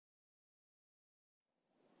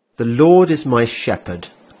The Lord is my shepherd,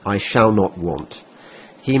 I shall not want.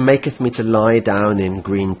 He maketh me to lie down in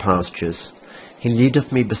green pastures. He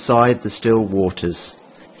leadeth me beside the still waters.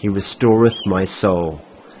 He restoreth my soul.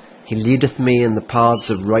 He leadeth me in the paths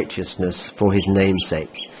of righteousness for his name's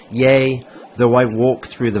sake. Yea, though I walk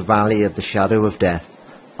through the valley of the shadow of death,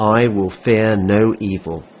 I will fear no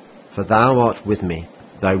evil. For thou art with me,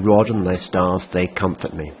 thy rod and thy staff, they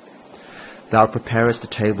comfort me. Thou preparest a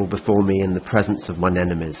table before me in the presence of mine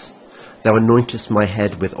enemies. Thou anointest my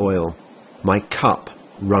head with oil. My cup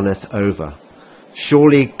runneth over.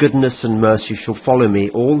 Surely goodness and mercy shall follow me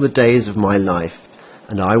all the days of my life,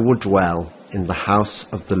 and I will dwell in the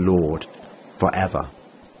house of the Lord forever.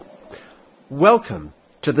 Welcome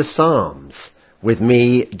to the Psalms with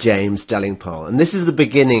me, James Delingpole. And this is the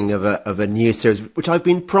beginning of a new series, which I've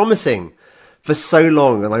been promising for so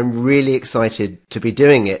long, and I'm really excited to be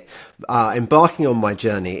doing it, embarking on my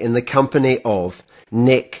journey in the company of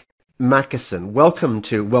Nick Mackison. Welcome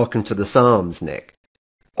to the Psalms, Nick.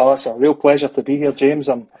 Oh, it's a real pleasure to be here, James.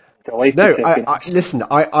 I'm delighted Listen,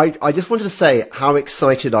 I just wanted to say how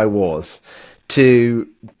excited I was to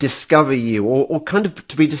discover you, or kind of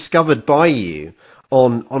to be discovered by you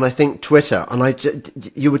on I think Twitter, and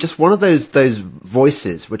you were just one of those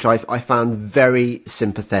voices which I found very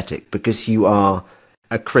sympathetic, because you are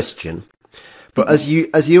a Christian, but as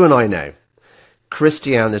you and I know,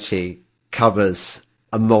 Christianity covers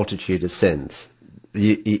a multitude of sins.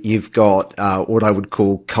 You've got what I would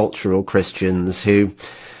call cultural Christians who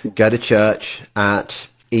go to church at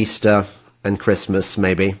Easter and Christmas,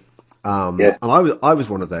 maybe. And I was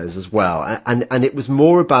one of those as well. And it was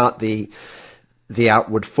more about the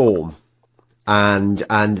outward form and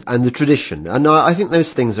the tradition. And I think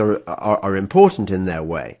those things are important in their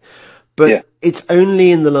way. But it's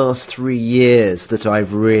only in the last 3 years that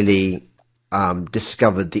I've really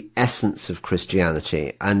discovered the essence of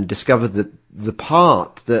Christianity, and discovered the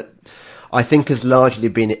part that I think has largely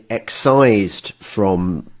been excised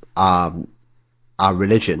from our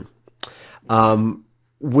religion,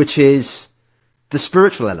 which is the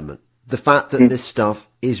spiritual element, the fact that this stuff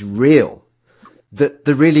is real, that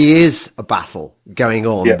there really is a battle going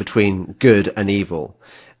on between good and evil,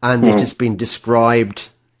 and it has been described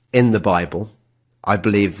in the Bible. I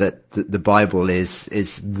believe that the Bible is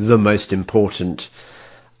the most important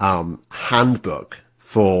handbook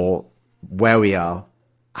for where we are,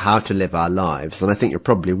 how to live our lives, and I think you're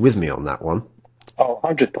probably with me on that one. Oh,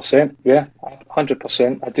 100%, yeah,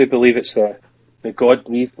 100%. I do believe it's the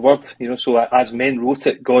God-breathed word, so as men wrote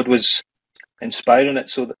it, God was inspiring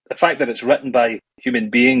it. So the fact that it's written by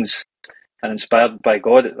human beings and inspired by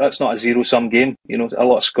God, that's not a zero-sum game. A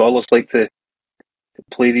lot of scholars like to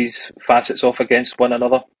play these facets off against one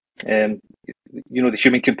another, the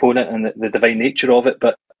human component and the divine nature of it,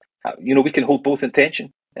 but we can hold both in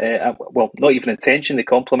tension. Well, not even in tension, they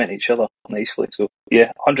complement each other nicely. So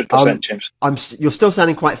yeah, 100%, James. You're still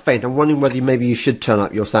sounding quite faint. I'm wondering whether maybe you should turn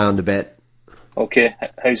up your sound a bit. Okay,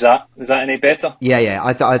 how's that? Is that any better? Yeah.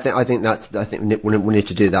 I think we need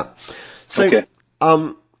to do that. So, okay.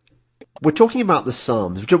 We're talking about the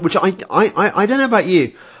Psalms, which I don't know about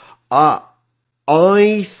you.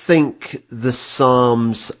 I think the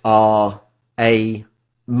Psalms are a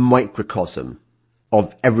microcosm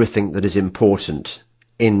of everything that is important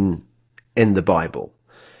in the Bible.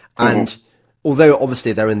 And although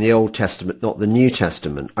obviously they're in the Old Testament, not the New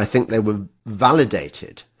Testament, I think they were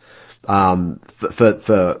validated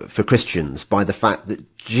for Christians by the fact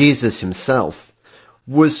that Jesus himself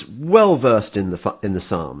was well versed in the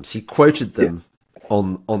Psalms. He quoted them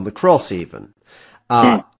on the cross even.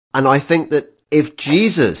 And I think that if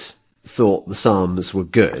Jesus thought the Psalms were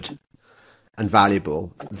good and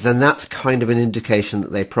valuable, then that's kind of an indication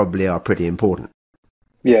that they probably are pretty important.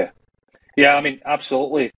 Yeah, I mean,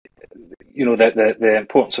 absolutely. The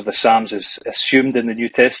importance of the Psalms is assumed in the New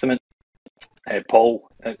Testament. Paul,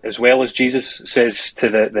 as well as Jesus, says to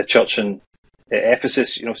the church in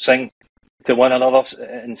Ephesus, sing to one another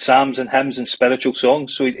in psalms and hymns and spiritual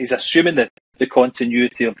songs. So he's assuming the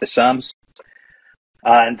continuity of the Psalms.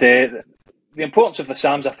 And the importance of the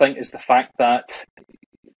Psalms, I think, is the fact that,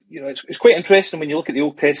 it's quite interesting when you look at the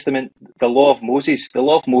Old Testament, the Law of Moses. The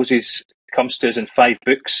Law of Moses comes to us in 5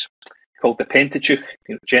 books called the Pentateuch,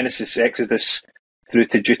 Genesis, Exodus, through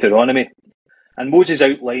to Deuteronomy. And Moses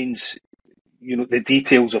outlines, the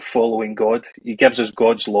details of following God. He gives us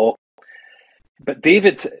God's law. But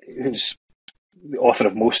David, who's the author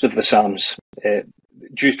of most of the Psalms,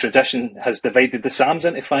 Jewish tradition has divided the Psalms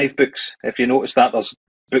into 5 books. If you notice that, there's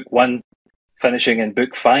book 1 finishing in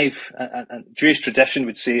book 5. And Jewish tradition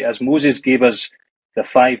would say, as Moses gave us the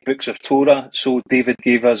 5 books of Torah, so David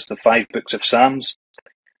gave us the 5 books of Psalms.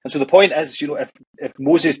 And so the point is, if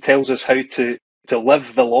Moses tells us how to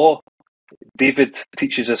live the law, David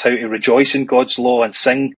teaches us how to rejoice in God's law and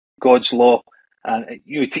sing God's law, and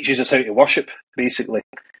he teaches us how to worship, basically.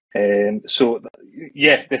 So,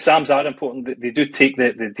 yeah, the Psalms are important. They do take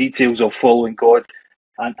the details of following God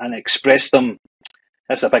and express them.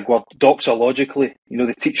 That's a big word, doxologically.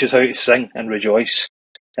 They teach us how to sing and rejoice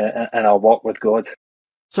in our walk with God.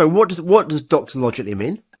 So, what does doxologically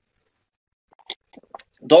mean?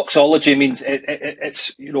 Doxology means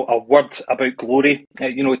it's a word about glory.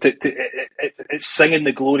 It's singing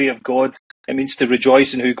the glory of God. It means to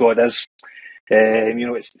rejoice in who God is.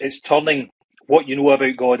 It's turning what you know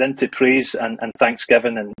about God into praise and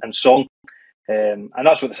thanksgiving and song. And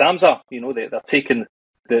that's what the Psalms are. They're taking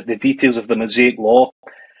the details of the Mosaic law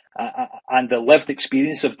and the lived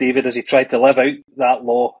experience of David as he tried to live out that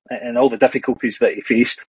law and all the difficulties that he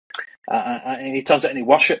faced. And he turns it into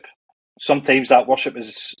worship. Sometimes that worship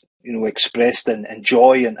is, expressed in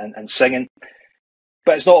joy and singing.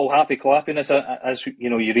 But it's not all happy clapping as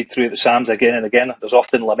you read through the Psalms again and again. There's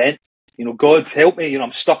often lament. God help me,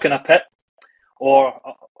 I'm stuck in a pit. Or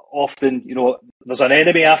often, there's an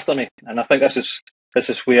enemy after me. And I think this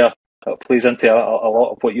is where it plays into a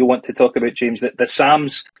lot of what you want to talk about, James, that the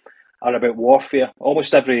Psalms are about warfare.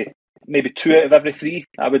 Almost maybe 2 out of every 3,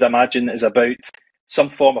 I would imagine, is about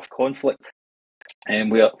some form of conflict.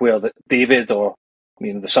 And where David or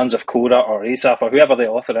the sons of Korah or Asaph or whoever the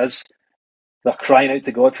author is, they're crying out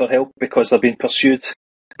to God for help because they're being pursued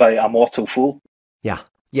by a mortal foe. Yeah.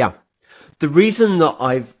 The reason that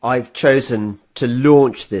I've chosen to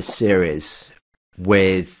launch this series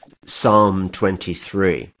with Psalm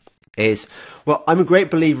 23 is, well, I'm a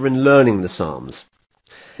great believer in learning the Psalms.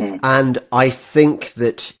 And I think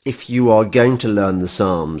that if you are going to learn the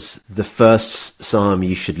Psalms, the first Psalm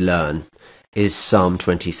you should learn is Psalm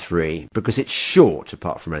 23 because it's short,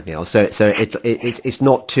 apart from anything else. So it's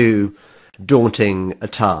not too daunting a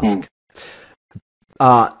task.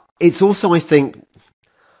 It's also, I think,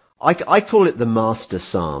 I call it the Master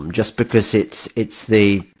Psalm just because it's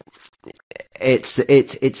the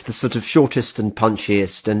sort of shortest and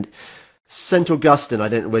punchiest. And St. Augustine, I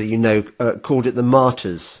don't know whether you know, called it the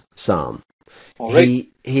Martyr's Psalm. Right.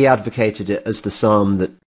 He advocated it as the psalm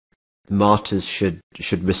that martyrs should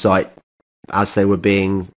recite as they were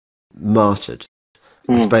being martyred.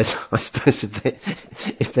 I suppose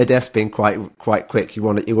if their death's been quite quick, you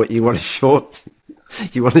want a short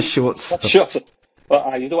psalm. Sure.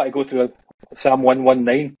 But you don't want to go to Psalm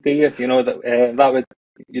 119, do you? That would,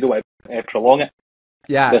 you don't want to prolong it.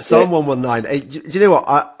 Yeah, but, Psalm 119. Do you know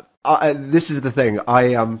what? This is the thing.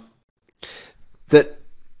 That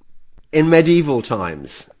in medieval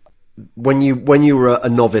times, when you were a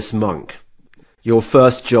novice monk, your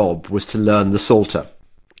first job was to learn the Psalter.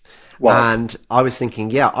 Wow. And I was thinking,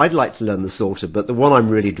 yeah, I'd like to learn the Psalter, but the one I'm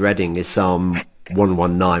really dreading is Psalm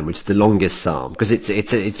 119, which is the longest psalm, because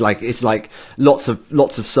it's like lots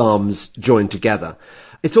of psalms joined together.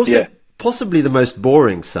 It's also possibly the most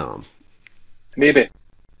boring psalm. Maybe.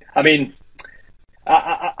 I mean,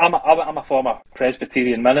 I'm a former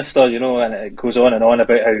Presbyterian minister, and it goes on and on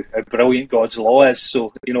about how brilliant God's law is.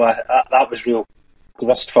 So, that was real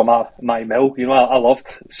grist for my mill. I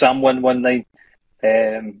loved Psalm 119.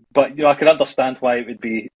 But, I can understand why it would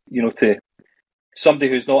be, to somebody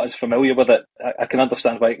who's not as familiar with it, I can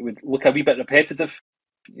understand why it would look a wee bit repetitive.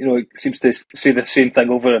 It seems to say the same thing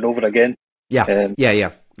over and over again. Yeah.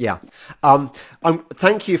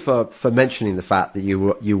 Thank you for mentioning the fact that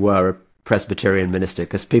you were a Presbyterian minister,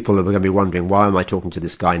 because people are going to be wondering, why am I talking to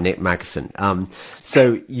this guy, Nick Mackison?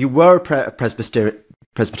 So you were a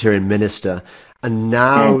Presbyterian minister, and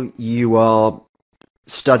now you are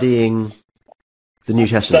studying the New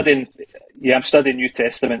Testament. I'm studying New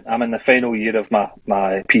Testament. I'm in the final year of my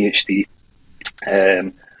PhD.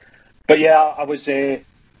 But yeah, I was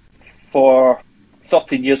for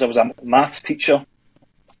 13 years I was a maths teacher,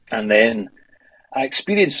 and then I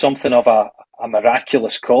experienced something of a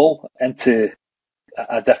miraculous call into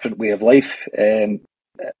a different way of life. It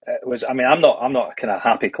was, I'm not a kind of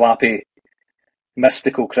happy clappy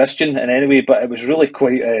mystical Christian in any way, but it was really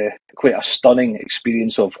quite a stunning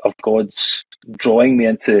experience of God's drawing me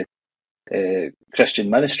into Christian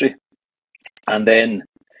ministry. And then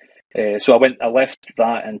so I left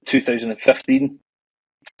that in 2015,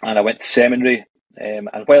 and I went to seminary. And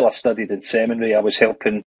while I studied in seminary, I was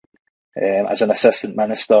helping as an assistant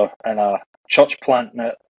minister in a church plant.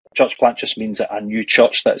 Now, church plant just means a new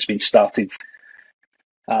church that's been started.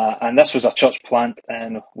 And this was a church plant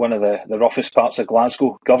in one of the roughest parts of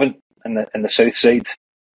Glasgow, Govan, in the south side.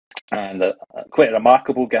 And quite a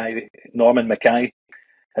remarkable guy, Norman Mackay.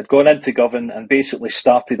 had gone into Govan and basically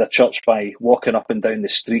started a church by walking up and down the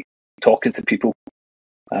street, talking to people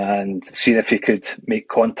and seeing if he could make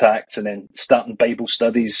contacts, and then starting Bible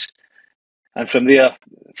studies. And from there,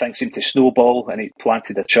 things seemed to snowball, and he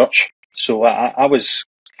planted a church. So I was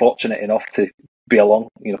fortunate enough to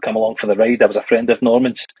come along for the ride. I was a friend of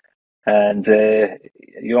Norman's, and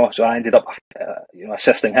so I ended up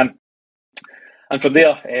assisting him. And from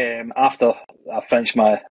there, after I finished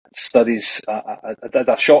my studies, I did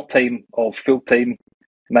a short time of full-time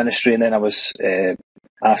ministry, and then I was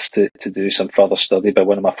asked to do some further study by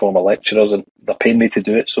one of my former lecturers, and they're paying me to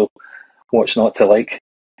do it, so what's not to like?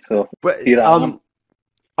 So here I am.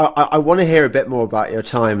 I want to hear a bit more about your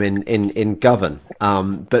time in Govan,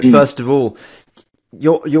 but first of all,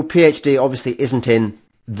 your PhD obviously isn't in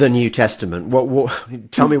the New Testament.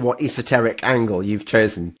 Tell me what esoteric angle you've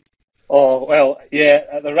chosen. Oh, well, yeah,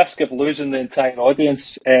 at the risk of losing the entire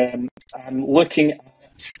audience, I'm looking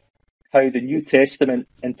at how the New Testament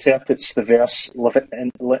interprets the verse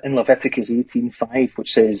in Leviticus 18:5,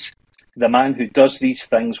 which says, "The man who does these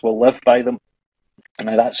things will live by them." And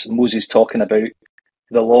now that's Moses talking about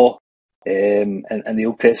the law in the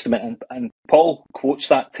Old Testament. And Paul quotes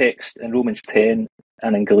that text in Romans 10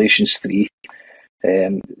 and in Galatians 3.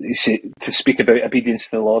 To speak about obedience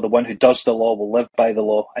to the law, the one who does the law will live by the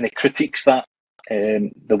law, and he critiques that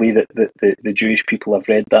the way that the Jewish people have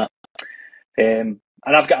read that. And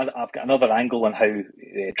I've got another angle on how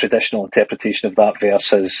traditional interpretation of that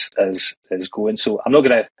verse is going. So I'm not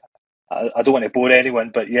going to. I don't want to bore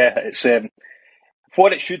anyone, but yeah, it's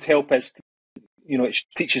what it should help is, it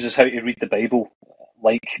teaches us how to read the Bible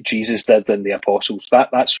like Jesus did and the apostles.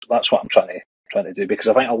 That's what I'm trying to do, because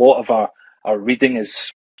I think a lot of our reading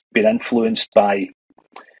has been influenced by,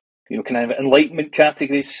 kind of Enlightenment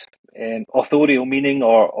categories, authorial meaning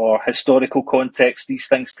or historical context. These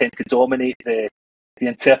things tend to dominate the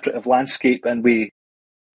interpretive landscape, and we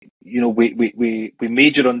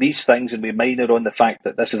major on these things, and we minor on the fact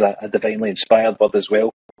that this is a divinely inspired word as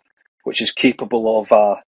well, which is capable of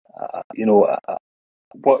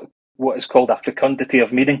what is called a fecundity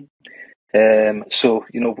of meaning. So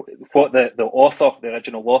what the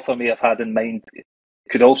original author may have had in mind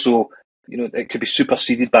could also, it could be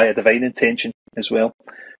superseded by a divine intention as well.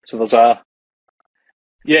 So there's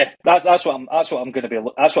that's what I'm going to be.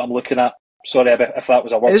 That's what I'm looking at. Sorry if that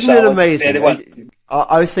was a word. Isn't it amazing?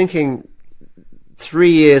 I was thinking 3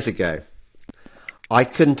 years ago, I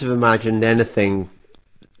couldn't have imagined anything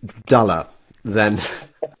duller than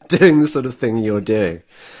doing the sort of thing you're doing.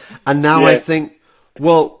 And now I think,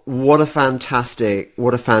 well, what a fantastic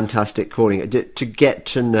calling to get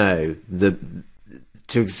to know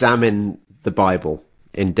to examine the Bible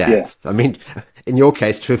in depth. Yeah. I mean, in your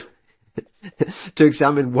case, to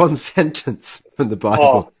examine one sentence from the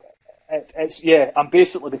Bible. I'm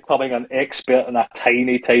basically becoming an expert in a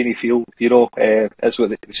tiny field. That's what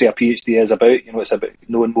they say a PhD is about. It's about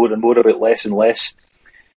knowing more and more about less and less.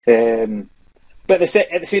 But at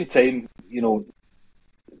the same time,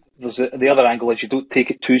 there's the other angle is you don't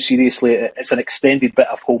take it too seriously. It's an extended bit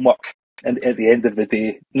of homework, and at the end of the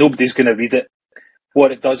day, nobody's going to read it.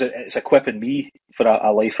 What it does, it's equipping me for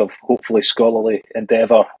a life of hopefully scholarly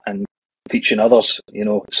endeavour and teaching others.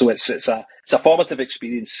 So it's a formative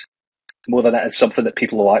experience more than it is something that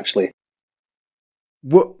people will actually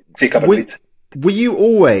take up and read. Were you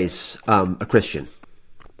always a Christian?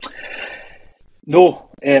 No,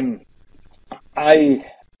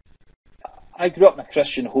 I grew up in a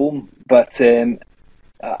Christian home, but it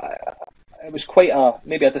was quite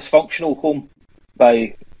maybe a dysfunctional home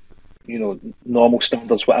by normal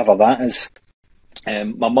standards, whatever that is.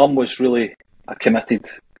 My mum was really a committed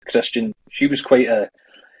Christian. She was quite a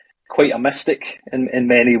mystic in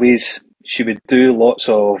many ways. She would do lots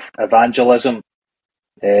of evangelism.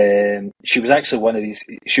 She was actually one of these.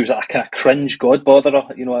 She was a kind of cringe God botherer.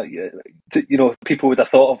 People would have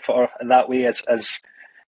thought of her in that way as.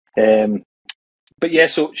 But yeah,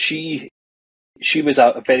 so she was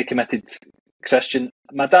a very committed Christian.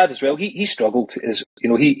 My dad as well. He struggled. He's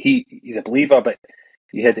a believer, but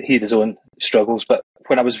he had his own struggles. But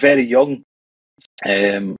when I was very young,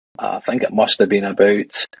 I think it must have been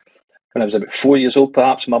about when I was about 4 years old,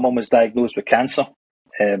 perhaps. My mum was diagnosed with cancer,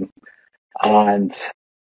 and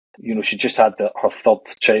she just had her third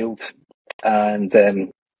child, and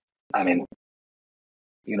the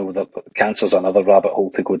cancer's another rabbit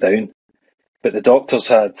hole to go down. But the doctors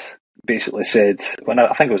had basically said, when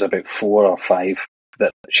I think it was about 4 or 5,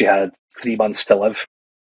 that she had 3 months to live.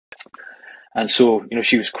 And so,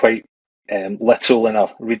 she was quite literal in her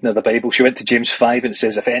reading of the Bible. She went to James 5 and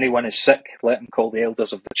says, "If anyone is sick, let him call the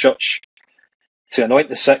elders of the church." to anoint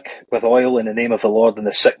the sick with oil in the name of the Lord, and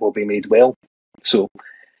the sick will be made well. So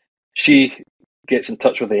she gets in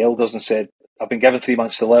touch with the elders and said, I've been given 3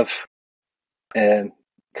 months to live.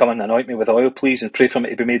 Come and anoint me with oil, please, and pray for me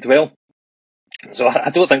to be made well. So I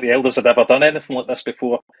don't think the elders had ever done anything like this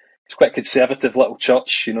before. It's quite a conservative little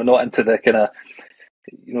church, not into the kind of,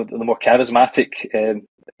 the more charismatic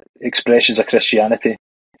expressions of Christianity.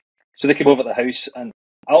 So they came over to the house, and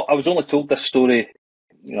I was only told this story,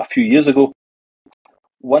 a few years ago.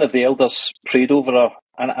 One of the elders prayed over her,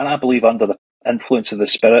 and I believe under the influence of the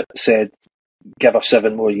Spirit said, give her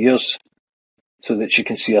 7 more years so that she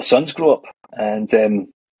can see her sons grow up. And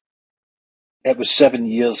it was 7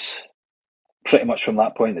 years pretty much from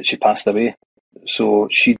that point that she passed away. So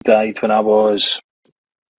she died when I was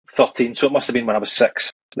 13, so it must have been when I was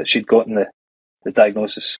 6 that she'd gotten the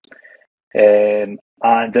diagnosis. And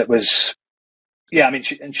it was,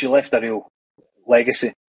 she left a real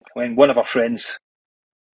legacy. One of her friends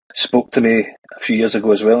spoke to me a few years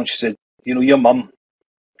ago as well, and she said, your mum,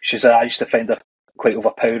 she said, I used to find her quite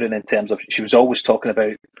overpowering in terms of, she was always talking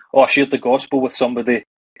about, I shared the gospel with somebody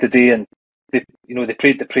today, and they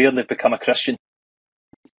prayed the prayer and they've become a Christian.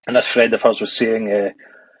 And this friend of hers was saying,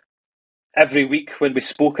 every week when we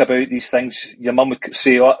spoke about these things, your mum would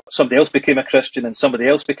say, somebody else became a Christian and somebody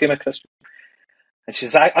else became a Christian. And she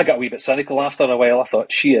says, I got a wee bit cynical after a while. I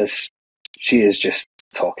thought, she is just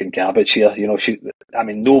talking garbage here.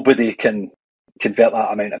 Nobody can convert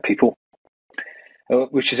that amount of people.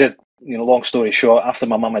 Which she said, long story short, after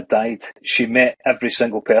my mum had died, she met every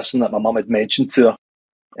single person that my mum had mentioned to her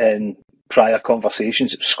in prior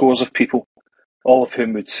conversations, scores of people, all of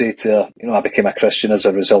whom would say to her, I became a Christian as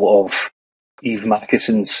a result of Eve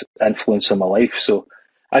Mackison's influence on my life. So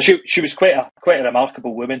she was quite a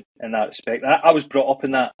remarkable woman in that respect. I was brought up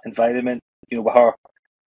in that environment, with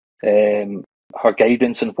her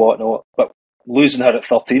guidance and whatnot. But losing her at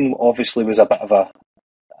 13 obviously was a bit of a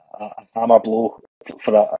hammer blow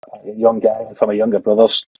for a young guy and for my younger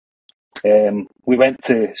brothers. We went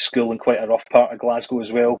to school in quite a rough part of Glasgow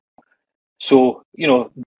as well. So,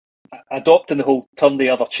 adopting the whole turn the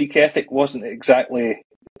other cheek ethic wasn't exactly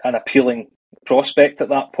an appealing prospect at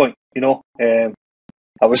that point.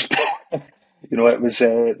 I was, it was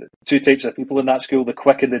 2 types of people in that school, the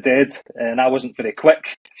quick and the dead, and I wasn't very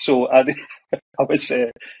quick. So I was,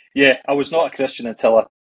 I was not a Christian until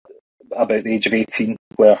about the age of 18,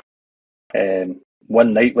 where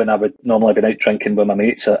one night when I would normally been out drinking with my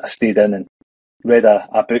mates, I stayed in and read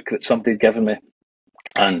a book that somebody had given me,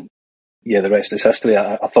 and the rest is history.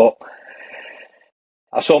 I thought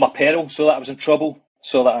I saw my peril, so that I was in trouble,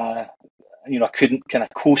 so that I couldn't kind of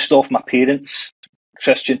coast off my parents'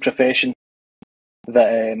 Christian profession,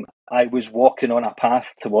 that I was walking on a path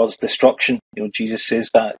towards destruction. Jesus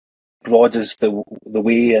says that broad is the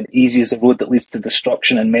way and easy is the road that leads to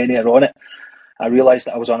destruction, and many are on it. I realised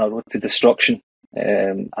that I was on a road to destruction,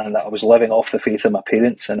 and that I was living off the faith of my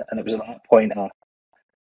parents, and it was at that point I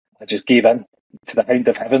just gave in to the hound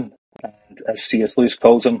of heaven, and as C.S. Lewis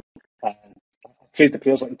calls him, and I prayed the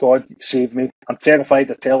prayers like, God, save me. I'm terrified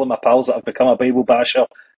of telling my pals that I've become a Bible basher,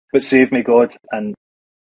 but save me, God. And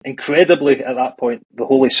incredibly, at that point, the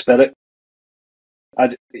Holy Spirit,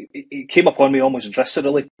 it came upon me almost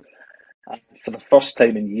viscerally. And for the first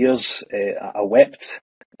time in years, I wept.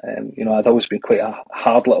 I'd always been quite a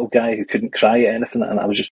hard little guy who couldn't cry at anything, and I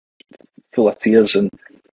was just full of tears. And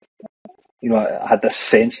I had this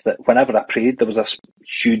sense that whenever I prayed, there was this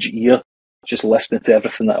huge ear just listening to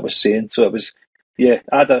everything that I was saying. So it was, it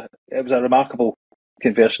was a remarkable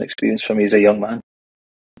conversion experience for me as a young man.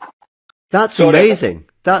 That's amazing.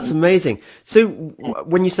 That's amazing. So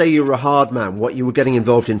when you say you were a hard man, what, you were getting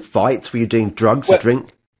involved in fights? Were you doing drugs or drink?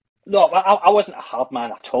 No, I wasn't a hard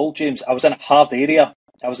man at all, James. I was in a hard area.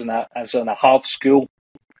 I was in a hard school.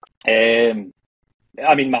 My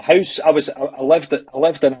house, I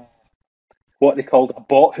lived in what they called a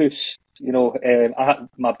bot house.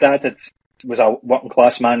 My dad was a working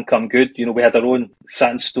class man come good. We had our own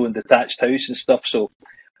sandstone detached house and stuff. So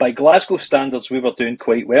by Glasgow standards, we were doing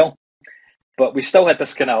quite well. But we still had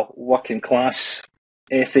this kind of working class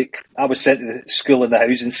ethic. I was sent to school in the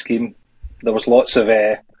housing scheme. There was lots of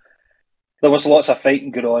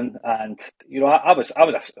fighting going on, and I was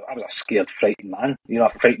a scared, frightened man. A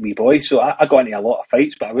frightened wee boy. So I got into a lot of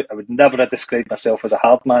fights, but I would never have described myself as a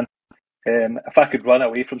hard man. If I could run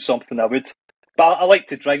away from something, I would. But I like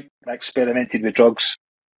to drink. I experimented with drugs.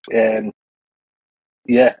 And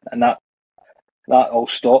that all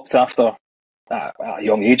stopped after a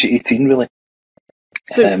young age, at 18, really.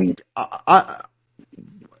 So,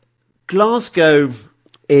 Glasgow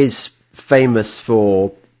is famous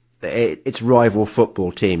for its rival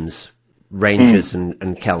football teams, Rangers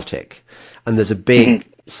and Celtic, and there's a big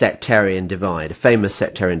sectarian divide, a famous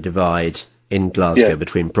sectarian divide in Glasgow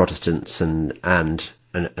between Protestants and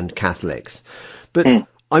Catholics. But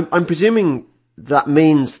I'm presuming that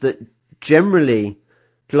means that generally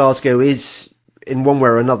Glasgow is, in one way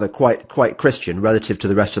or another, quite Christian relative to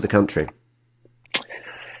the rest of the country.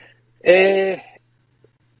 You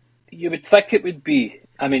would think it would be.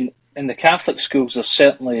 I mean, in the Catholic schools, there's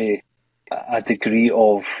certainly a degree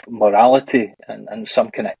of morality and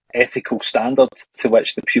some kind of ethical standard to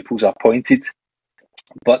which the pupils are pointed.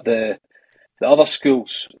 But the other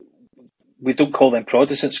schools, we don't call them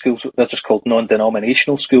Protestant schools, they're just called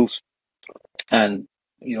non-denominational schools. And,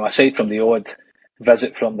 you know, aside from the odd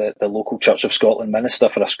visit from the local Church of Scotland minister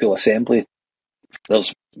for a school assembly,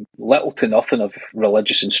 there's little to nothing of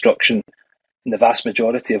religious instruction in the vast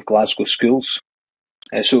majority of Glasgow schools.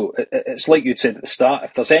 So it's like you'd said at the start,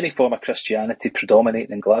 if there's any form of Christianity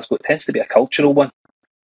predominating in Glasgow, it tends to be a cultural one.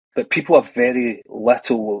 But people have very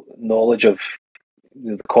little knowledge of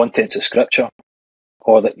the contents of Scripture,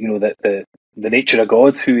 or that, you know, that the nature of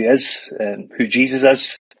God, who He is, who Jesus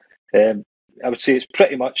is. I would say it's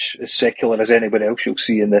pretty much as secular as anywhere else you'll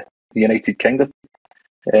see in the United Kingdom.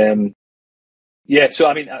 So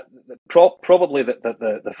I mean, probably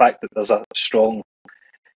the fact that there's a strong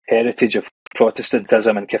heritage of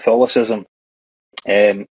Protestantism and Catholicism,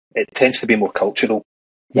 it tends to be more cultural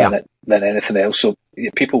than anything else. So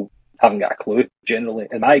people haven't got a clue, generally.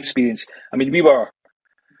 In my experience, I mean, we were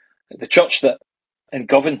the church that in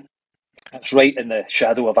Govan, that's right in the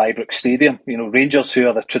shadow of Ibrox Stadium. You know, Rangers, who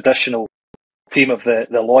are the traditional team of the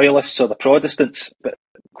loyalists or the Protestants, but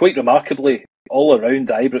quite remarkably, all around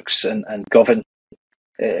Ibrox and Govan,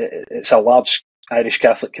 it's a large Irish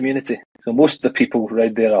Catholic community. So most of the people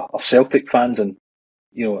around there are Celtic fans, and,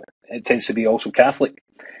 you know, it tends to be also Catholic.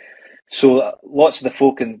 So lots of the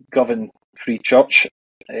folk in Govan Free Church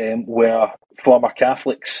were former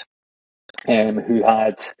Catholics who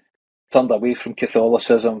had turned away from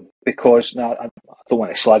Catholicism because, now, I don't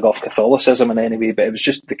want to slag off Catholicism in any way, but it was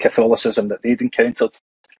just the Catholicism that they'd encountered.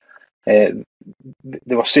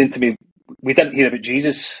 They were saying to me, we didn't hear about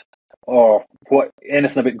Jesus or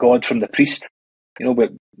anything about God from the priest. You know,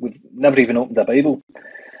 we've never even opened a Bible.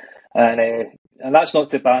 And that's not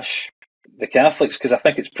to bash the Catholics, because I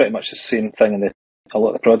think it's pretty much the same thing in a lot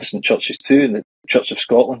of the Protestant churches too. In the Church of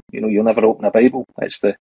Scotland, you know, you'll never open a Bible. It's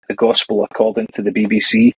the gospel according to the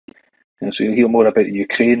BBC. And so you'll hear more about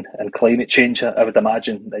Ukraine and climate change, I would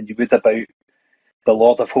imagine, than you would about the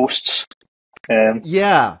Lord of Hosts.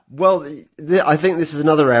 Well, I think this is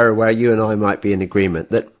another area where you and I might be in agreement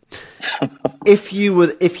that if you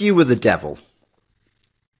were the devil,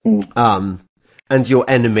 and your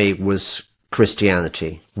enemy was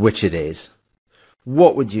Christianity, which it is,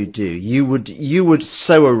 what would you do? You would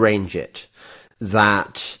so arrange it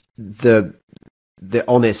that the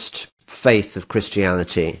honest faith of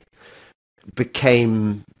Christianity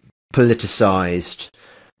became politicized,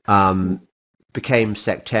 became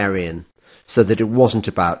sectarian, so that it wasn't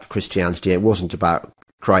about Christianity, it wasn't about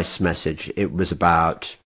Christ's message, it was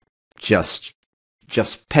about just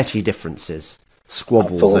petty differences,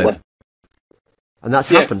 squabbles over. And that's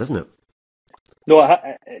happened, hasn't it? No,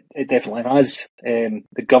 it definitely has.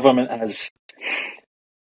 The government has.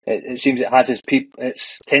 It seems it has its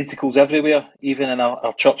tentacles everywhere, even in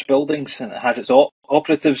our church buildings, and it has its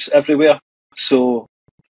operatives everywhere. So,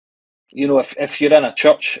 you know, if you're in a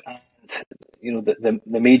church and, you know,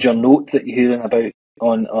 the major note that you're hearing about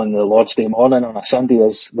on the Lord's Day morning on a Sunday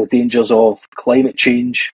is the dangers of climate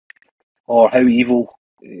change, or how evil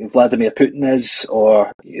Vladimir Putin is,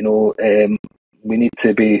 or, you know, we need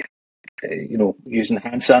to be, you know, using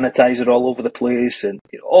hand sanitizer all over the place, and,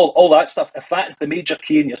 you know, all that stuff. If that's the major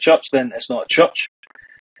key in your church, then it's not a church.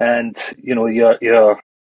 And, you know,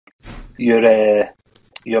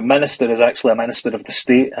 your minister is actually a minister of the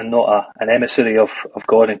state and not an emissary of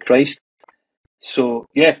God and Christ. So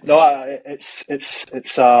yeah, no, it's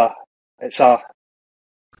a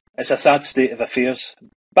sad state of affairs.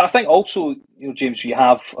 But I think also, you know, James, you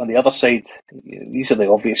have on the other side, these are the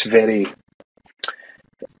obvious, very,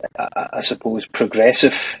 I suppose,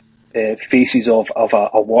 progressive faces of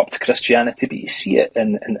a warped Christianity, but you see it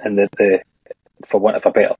in the, for want of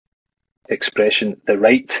a better expression, the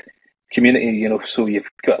right community. You know, so you've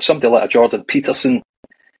got somebody like a Jordan Peterson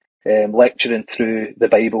lecturing through the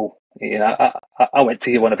Bible. You know, I went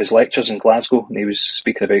to hear one of his lectures in Glasgow, and he was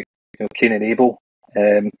speaking about, you know, Cain and Abel.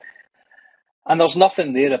 And there's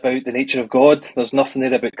nothing there about the nature of God. There's nothing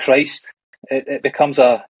there about Christ. It becomes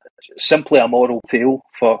simply a moral tale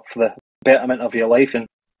for the betterment of your life, and,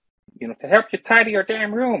 you know, to help you tidy your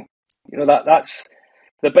damn room. You know, that's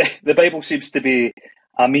the Bible seems to be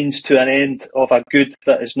a means to an end of a good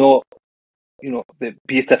that is not, the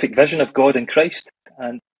beatific vision of God in Christ.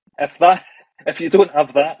 And if you don't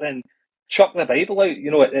have that, then chuck the Bible out.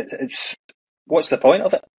 It's what's the point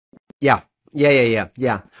of it? Yeah.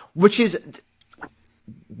 Which is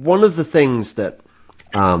one of the things that,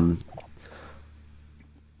 on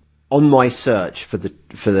my search for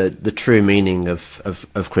the true meaning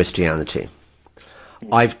of Christianity,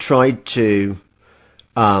 I've tried to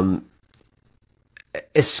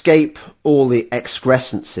escape all the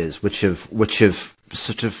excrescences which have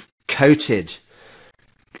sort of coated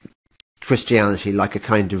Christianity like a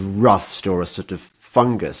kind of rust or a sort of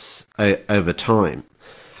fungus over time,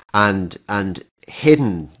 and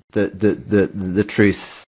hidden the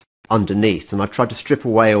truth underneath. And I've tried to strip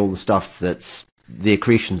away all the stuff that's the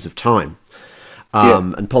accretions of time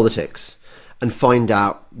and politics, and find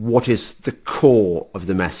out what is the core of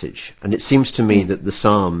the message. And it seems to me that the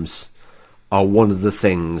Psalms are one of the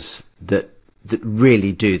things that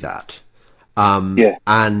really do that.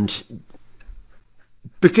 And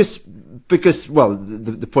because well,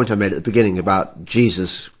 the point I made at the beginning about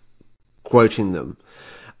Jesus quoting them,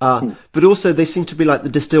 but also they seem to be like the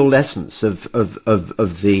distilled essence of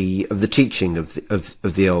the teaching of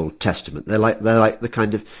the Old Testament. They're like the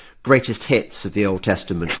kind of greatest hits of the Old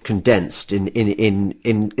Testament condensed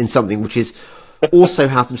in something which is also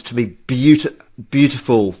happens to be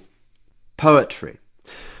beautiful poetry.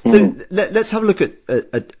 So let's have a look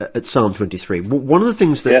at Psalm 23. One of the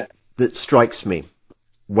things that strikes me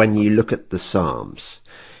when you look at the Psalms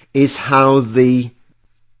is how the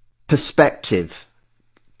perspective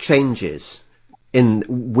changes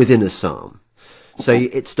within a psalm. So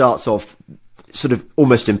it starts off sort of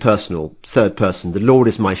almost impersonal, third person. The Lord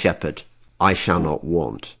is my shepherd, I shall not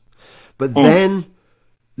want. But then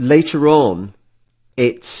later on,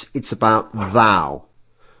 it's about thou.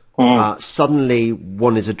 Suddenly,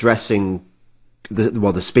 one is addressing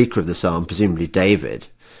the speaker of the psalm, presumably David.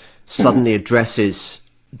 Suddenly addresses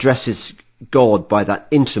God by that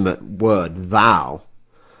intimate word thou.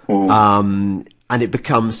 And it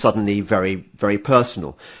becomes suddenly very, very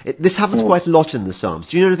personal. This happens quite a lot in the Psalms.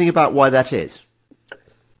 Do you know anything about why that is?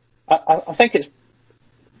 I think it's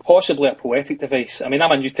possibly a poetic device. I mean,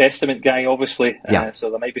 I'm a New Testament guy, obviously, so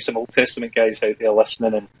there might be some Old Testament guys out there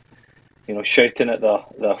listening and shouting at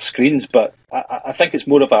their screens, but I think it's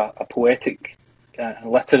more of a poetic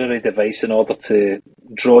literary device in order to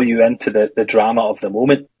draw you into the drama of the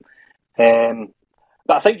moment. But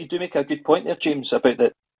I think you do make a good point there, James, about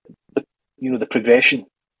the progression,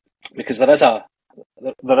 because there is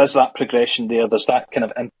that progression there. There's that kind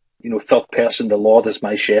of third person. The Lord is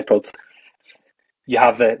my shepherd. You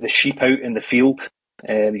have the sheep out in the field,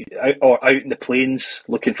 or out in the plains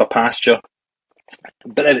looking for pasture.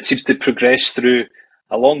 But then it seems to progress through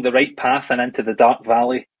along the right path and into the dark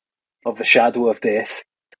valley of the shadow of death,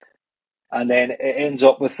 and then it ends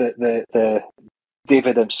up with the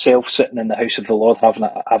David himself sitting in the house of the Lord having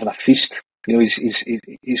a feast.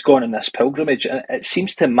 He's gone on this pilgrimage, and it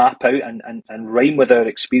seems to map out and rhyme with our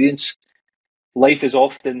experience. Life is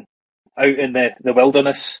often out in the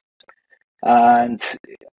wilderness, and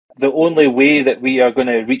the only way that we are going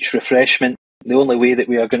to reach refreshment, the only way that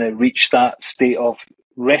we are going to reach that state of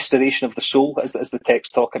restoration of the soul, as the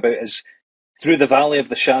text talk about, is through the valley of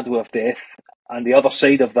the shadow of death, and the other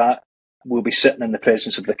side of that will be sitting in the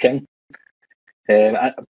presence of the King.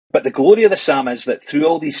 But the glory of the psalm is that through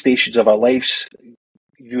all these stations of our lives,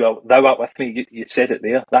 thou art with me. You said it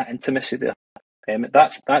there, that intimacy there.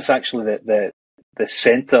 That's actually the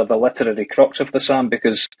centre, the literary crux of the psalm,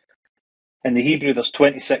 because in the Hebrew there's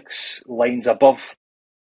 26 lines above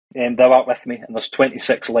thou art with me, and there's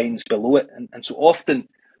 26 lines below it, and so often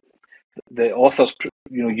the authors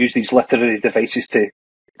use these literary devices to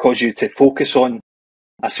cause you to focus on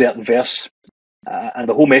a certain verse. And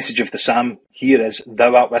the whole message of the psalm here is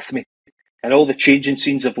thou art with me. And all the changing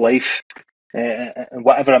scenes of life, and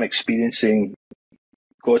whatever I'm experiencing,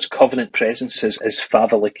 God's covenant presence, is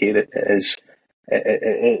fatherly care, it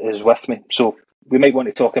is with me. So we might want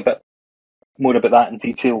to talk a bit more about that in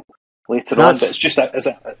detail later on, but it's just as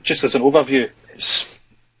an overview.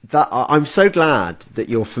 I'm so glad that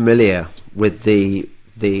you're familiar with the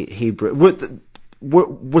Hebrew. Were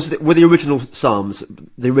the original Psalms,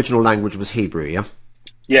 the original language was Hebrew, yeah?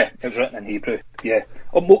 Yeah, it was written in Hebrew, yeah.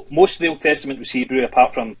 Most of the Old Testament was Hebrew,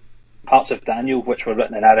 apart from parts of Daniel, which were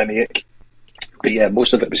written in Aramaic. But yeah,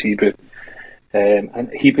 most of it was Hebrew.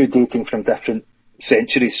 And Hebrew dating from different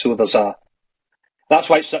centuries, so that's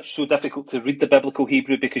why it's so difficult to read the biblical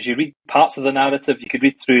Hebrew, because you read parts of the narrative, you could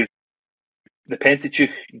read through the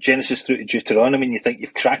Pentateuch, Genesis through to Deuteronomy, and you think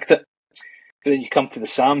you've cracked it. But then you come to the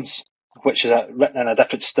Psalms, which is written in a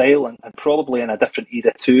different style and probably in a different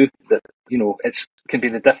era too. That it can be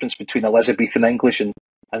the difference between Elizabethan English and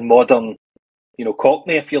modern,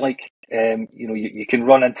 Cockney, if you like. You can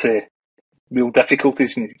run into real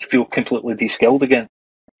difficulties and you feel completely de-skilled again.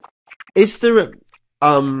 Is there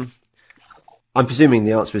I'm presuming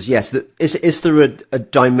the answer is yes. Is there a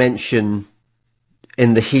dimension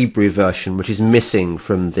in the Hebrew version which is missing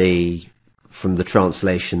from the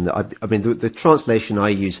translation? I mean, the translation I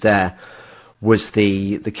used there was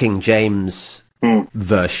the King James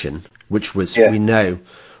version, which was we know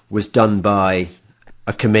was done by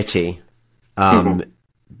a committee,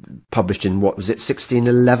 published in what was it,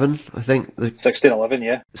 1611? I think 1611,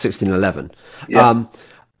 yeah, 1611. Yeah.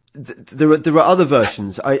 There are other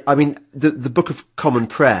versions. I mean, the Book of Common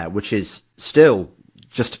Prayer, which is still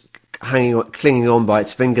just clinging on by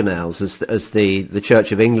its fingernails as the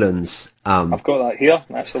Church of England's. I've got that here.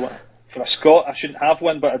 That's the one. For a Scot, I shouldn't have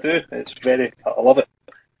one, but I do. I love it.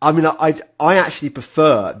 I mean, I actually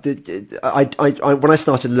prefer. When I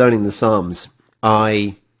started learning the Psalms,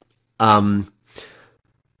 I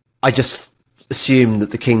just assumed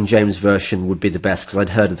that the King James version would be the best because I'd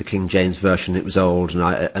heard of the King James version. It was old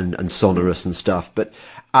and sonorous and stuff. But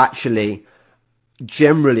actually,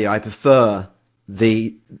 generally, I prefer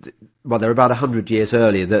well, they're about 100 years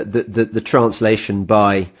earlier. The translation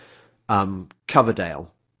by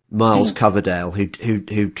Coverdale, Miles Coverdale, who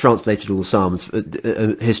translated all the Psalms.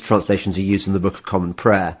 His translations are used in the Book of Common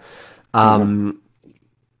Prayer.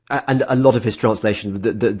 And a lot of his translations,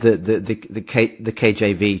 the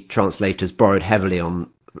KJV translators borrowed heavily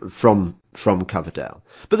from Coverdale,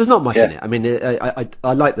 but there's not much in it. I mean,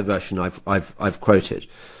 I like the version I've quoted.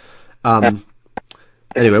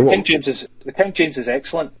 Anyway, the King James is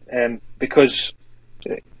excellent because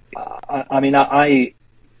I'm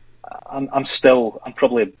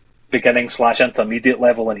probably beginning / intermediate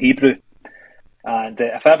level in Hebrew. And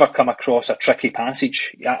if I ever come across a tricky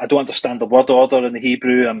passage, I don't understand the word order in the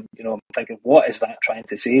Hebrew. I'm thinking, what is that trying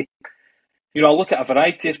to say? I look at a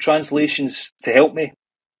variety of translations to help me,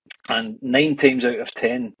 and 9 times out of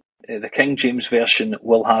 10, the King James version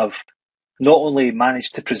will have not only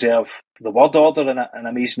managed to preserve the word order in an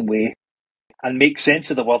amazing way and make sense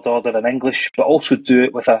of the word order in English, but also do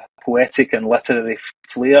it with a poetic and literary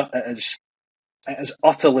flair. It is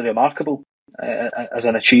utterly remarkable as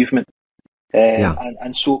an achievement.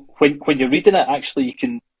 And so when you're reading it, actually, you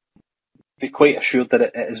can be quite assured that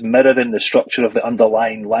it is mirroring the structure of the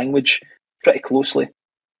underlying language pretty closely,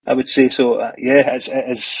 I would say. So, it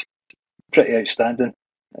is pretty outstanding,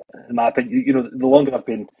 in my opinion. The longer I've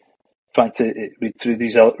been trying to read through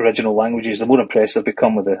these original languages, the more impressed I've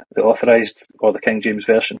become with the authorised or the King James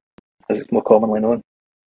version, as it's more commonly known.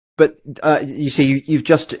 But you see, you've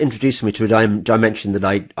just introduced me to a dimension that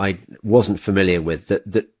I wasn't familiar with,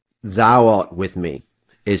 that Thou art with me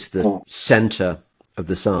is the centre of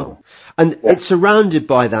the psalm. And it's surrounded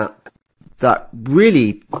by that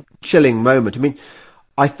really chilling moment. I mean,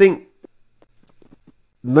 I think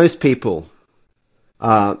most people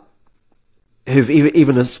who've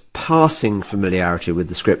even a passing familiarity with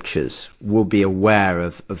the scriptures will be aware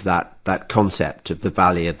of that concept of the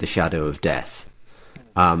valley of the shadow of death.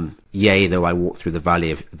 Yea, though I walk through the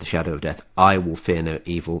valley of the shadow of death, I will fear no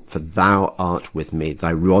evil, for thou art with me.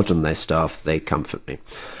 Thy rod and thy staff, they comfort me.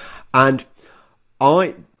 And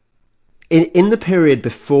in the period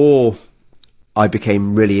before I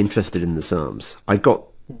became really interested in the Psalms, I got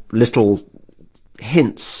little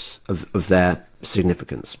hints of their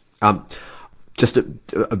significance. Just a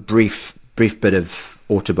brief bit of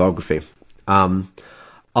autobiography. I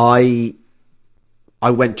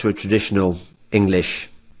went to a traditional English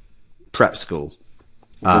prep school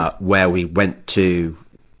where we went to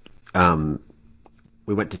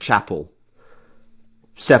chapel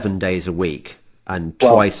 7 days a week and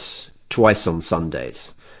twice on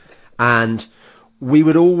Sundays, and we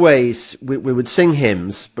would always we would sing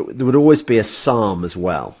hymns, but there would always be a psalm as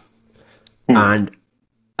well. And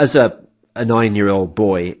as a 9-year-old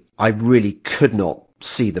boy, I really could not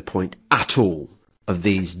see the point at all of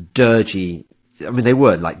these dirgy. I mean, they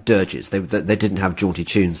were like dirges. They didn't have jaunty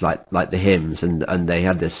tunes like the hymns, and they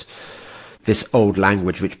had this old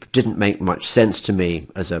language which didn't make much sense to me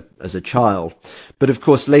as a child. But of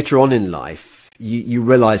course, later on in life, you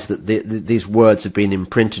realise that these words have been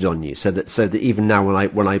imprinted on you, so that even now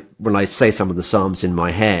when I say some of the psalms in my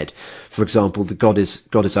head, for example, the God is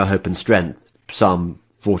our hope and strength, Psalm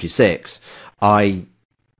 46, I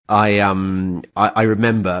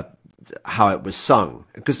remember how it was sung,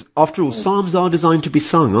 because after all, psalms are designed to be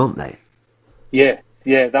sung, aren't they? Yeah,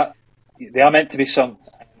 that they are meant to be sung.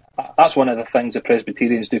 that's one of the things the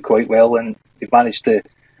Presbyterians do quite well, and they've managed to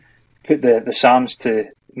put the Psalms to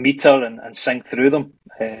metre and sing through them.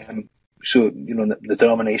 So, the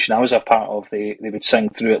denomination I was a part of, they would sing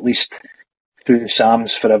through at least 2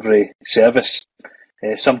 Psalms for every service.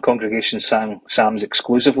 Some congregations sang Psalms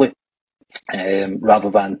exclusively, rather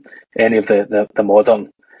than any of the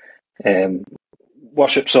modern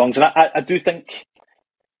worship songs. And I do think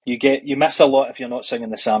you miss a lot if you're not singing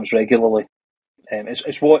the Psalms regularly.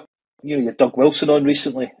 It's what you had Doug Wilson on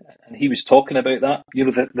recently, and he was talking about that.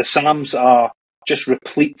 The Psalms are just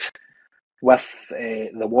replete with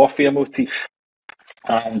the warfare motif,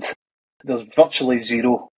 and there's virtually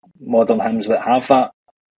zero modern hymns that have that.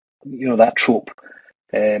 That trope.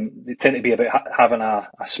 They tend to be about having a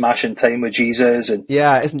smashing time with Jesus, and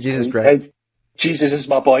isn't Jesus great? Jesus is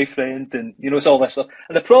my boyfriend, and it's all this stuff.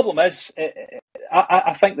 And the problem is,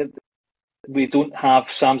 I think that we don't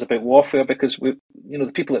have psalms about warfare because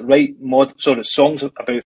the people that write songs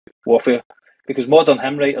about warfare, because modern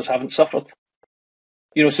hymn writers haven't suffered.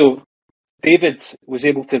 So David was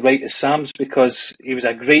able to write his psalms because he was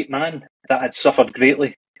a great man that had suffered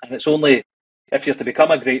greatly, and it's only if you're to become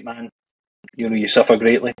a great man, you suffer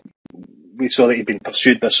greatly. We saw that he'd been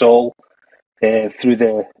pursued by Saul through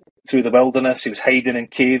the wilderness. He was hiding in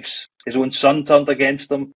caves. His own son turned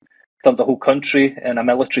against him, turned the whole country in a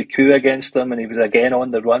military coup against him, and he was again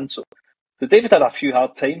on the run. So David had a few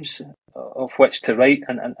hard times of which to write,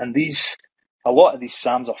 and a lot of these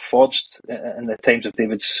psalms are forged in the times of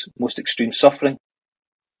David's most extreme suffering.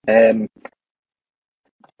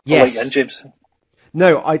 Yes. Like James.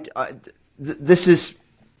 No, this is.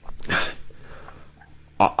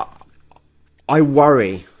 I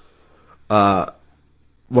worry.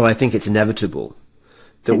 Well, I think it's inevitable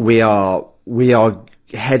that we are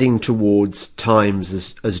heading towards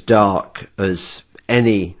times as dark as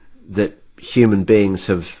any that human beings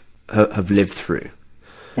have lived through.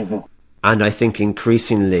 Mm-hmm. And I think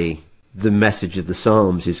increasingly the message of the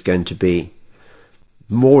Psalms is going to be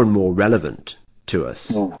more and more relevant to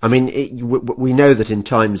us. Mm. I mean, we know that in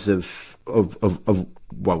times of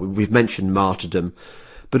well, we've mentioned martyrdom,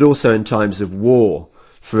 but also in times of war.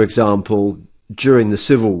 For example, during the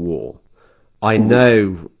Civil War, I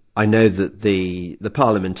know that the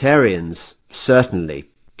parliamentarians certainly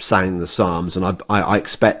sang the Psalms, and I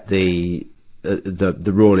expect the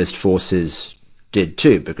royalist forces did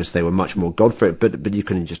too, because they were much more God-fearing. But you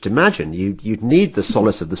can just imagine you'd need the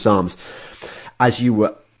solace of the Psalms as you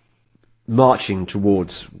were marching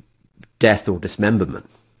towards death or dismemberment.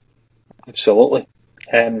 Absolutely.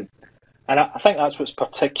 And I think that's what's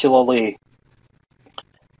particularly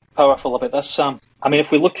powerful about this psalm. I mean,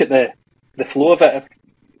 if we look at the flow of it,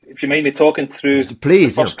 if you mind me talking through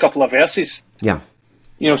the first couple of verses. Yeah.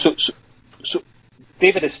 So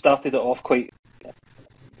David has started it off quite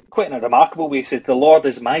in a remarkable way. He said, "The Lord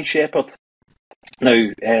is my shepherd." Now,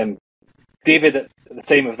 David, at the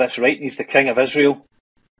time of this writing, he's the king of Israel.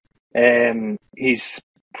 He's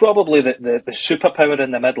probably the superpower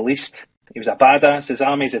in the Middle East. He was a badass. His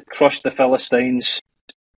armies had crushed the Philistines.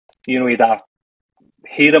 He had a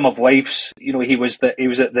harem of wives. He was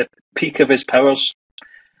at the peak of his powers.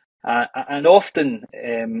 And often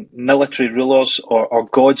military rulers or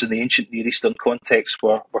gods in the ancient Near Eastern context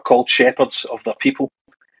were called shepherds of their people.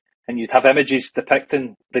 And you'd have images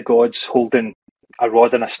depicting the gods holding a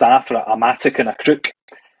rod and a staff, or a mattock and a crook.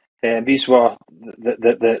 These were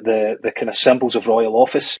the kind of symbols of royal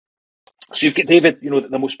office. So you've got David,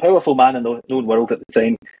 the most powerful man in the known world at the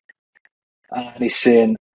time, and he's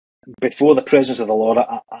saying, before the presence of the Lord,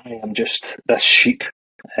 I am just this sheep.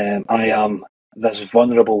 I am this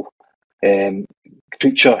vulnerable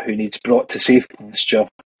creature who needs brought to safe pasture,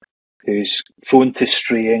 who's prone to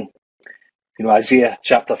straying. Isaiah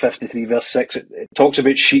chapter 53 verse 6, it talks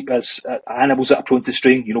about sheep as animals that are prone to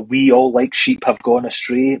straying. We all like sheep have gone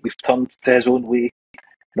astray. We've turned to his own way.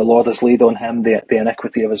 The Lord has laid on him the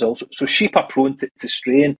iniquity of us all. So sheep are prone to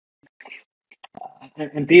straying.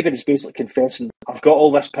 And David is basically confessing, I've got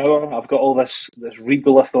all this power, I've got all this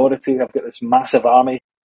regal authority, I've got this massive army,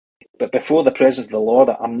 but before the presence of the Lord,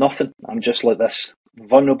 I'm nothing. I'm just like this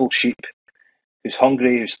vulnerable sheep who's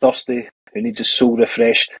hungry, who's thirsty, who needs his soul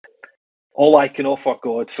refreshed. All I can offer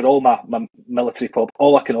God, for all my military pop,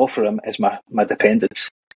 all I can offer him is my dependence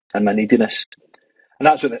and my neediness. And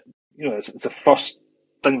that's what it's the first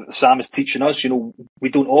thing that the psalm is teaching us. We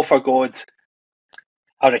don't offer God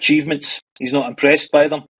our achievements. He's not impressed by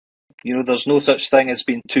them. There's no such thing as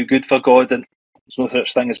being too good for God, and there's no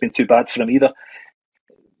such thing as being too bad for him either.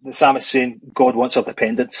 The psalmist is saying God wants our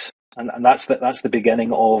dependence, and that's the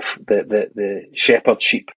beginning of the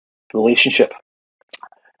shepherd-sheep relationship.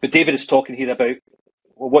 But David is talking here about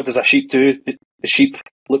what does a sheep do? The sheep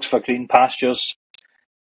looks for green pastures.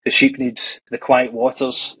 The sheep needs the quiet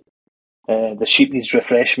waters. The sheep needs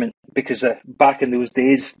refreshment, because back in those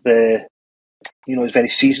days, it was very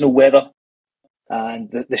seasonal weather, and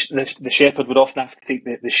the shepherd would often have to take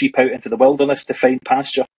the sheep out into the wilderness to find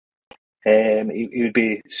pasture. He would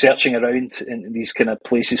be searching around in these kind of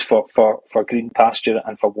places for green pasture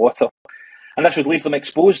and for water, and this would leave them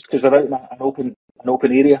exposed because they're out in an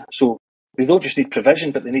open area. So they don't just need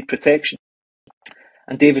provision, but they need protection.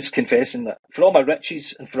 And David's confessing that for all my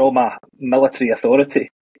riches and for all my military authority,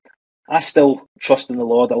 I still trust in the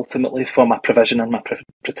Lord ultimately for my provision and my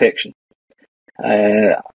protection.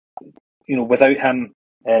 Without Him,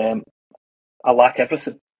 I lack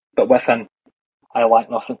everything, but with Him, I lack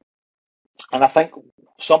nothing. And I think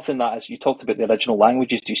something that, as you talked about the original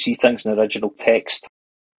languages, do you see things in the original text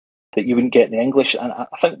that you wouldn't get in the English? And I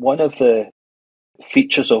think one of the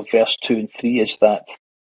features of verse 2 and 3 is that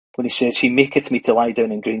when he says, He maketh me to lie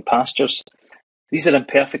down in green pastures, these are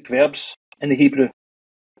imperfect verbs in the Hebrew.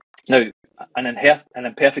 Now, an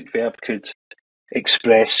imperfect verb could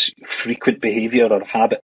express frequent behaviour or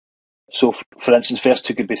habit. So, for instance, verse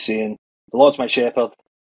 2 could be saying, The Lord's my shepherd,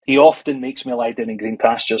 He often makes me lie down in green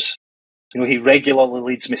pastures. He regularly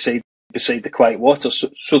leads me beside the quiet waters.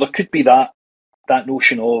 So there could be that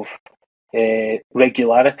notion of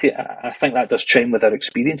regularity. I think that does chime with our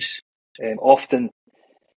experience. Often,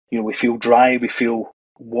 we feel dry, we feel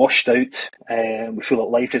washed out, we feel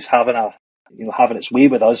that life is having its way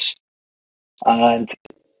with us, and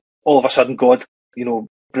all of a sudden God,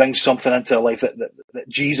 brings something into our life that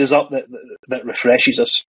Jesus up, that refreshes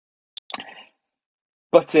us.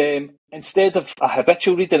 But instead of a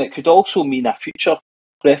habitual reading, it could also mean a future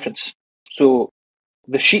reference. So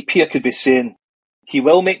the sheep here could be saying, He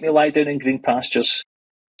will make me lie down in green pastures,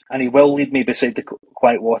 and He will lead me beside the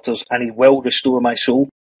quiet waters, and He will restore my soul.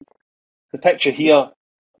 The picture here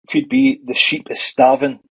could be the sheep is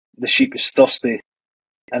starving, the sheep is thirsty,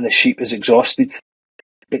 and the sheep is exhausted,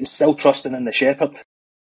 but he's still trusting in the shepherd.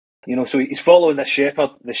 So he's following the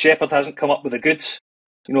shepherd. The shepherd hasn't come up with the goods.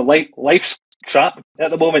 Life's crap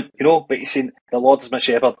at the moment, but he's saying, the Lord is my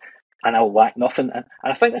shepherd and I'll lack nothing. And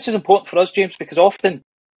I think this is important for us, James, because often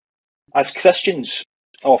as Christians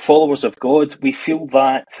or followers of God, we feel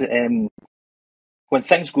that when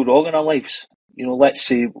things go wrong in our lives, let's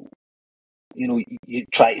say, you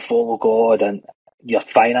try to follow God and your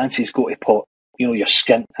finances go to pot, you're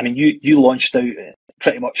skint. I mean, you launched out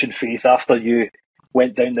pretty much in faith after you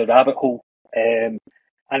went down the rabbit hole. And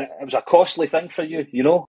it was a costly thing for you,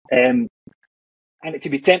 and it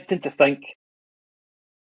can be tempting to think,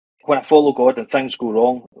 when I follow God and things go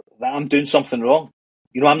wrong, that I'm doing something wrong.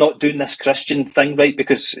 I'm not doing this Christian thing right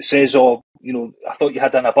because it says, I thought you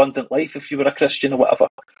had an abundant life if you were a Christian or whatever.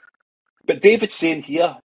 But David's saying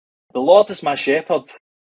here, the Lord is my shepherd,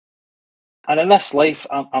 and in this life,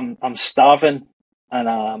 I'm starving and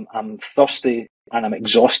I'm thirsty and I'm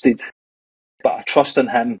exhausted, but I trust in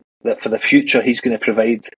Him that for the future He's going to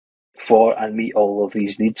provide for and meet all of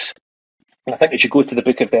these needs. And I think as you go to the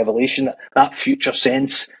book of Revelation, that future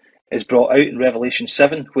sense is brought out in Revelation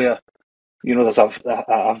 7, where there's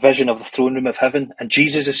a vision of the throne room of heaven, and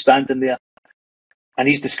Jesus is standing there, and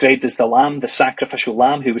He's described as the Lamb, the sacrificial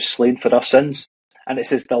Lamb who was slain for our sins. And it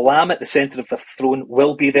says the Lamb at the centre of the throne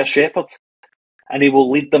will be their shepherd, and He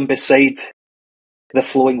will lead them beside the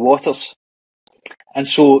flowing waters. And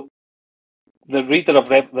so the writer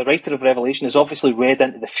of Revelation has obviously read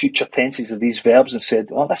into the future tenses of these verbs and said,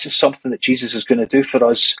 this is something that Jesus is going to do for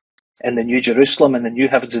us in the New Jerusalem and the new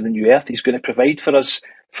heavens and the new earth. He's going to provide for us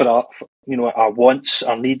for our wants,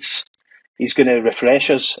 our needs. He's going to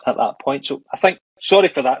refresh us at that point. So I think, sorry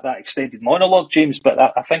for that extended monologue, James, but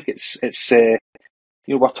I think it's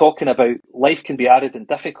we're talking about life can be arid and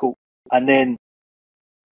difficult, and then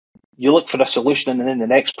you look for a solution, and then the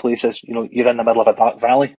next place is, you're in the middle of a dark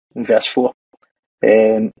valley in verse 4.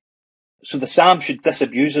 So the psalm should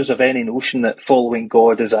disabuse us of any notion that following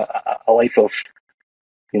God is a life of,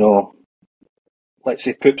 let's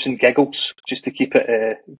say poops and giggles, just to keep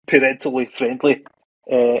it parentally friendly.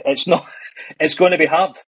 It's not. It's going to be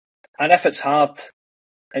hard, and if it's hard,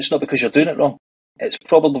 it's not because you're doing it wrong. It's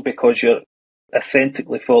probably because you're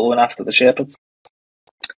authentically following after the shepherd.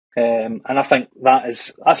 And I think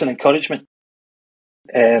that's an encouragement.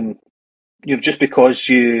 Just because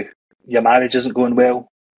your marriage isn't going well,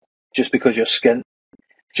 just because you're skint,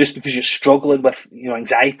 just because you're struggling with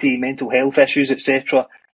anxiety, mental health issues, etc.,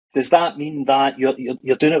 does that mean that you're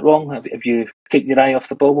doing it wrong? Have you taken your eye off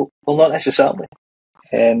the ball? Well, not necessarily.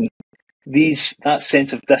 That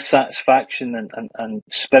sense of dissatisfaction and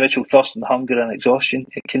spiritual thirst and hunger and exhaustion,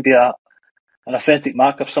 it can be a an authentic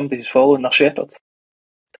mark of somebody who's following their shepherd.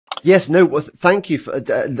 Yes, no. Well, thank you for.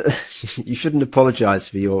 You shouldn't apologise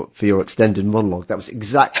for your extended monologue. That was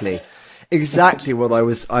exactly what I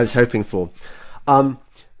was hoping for.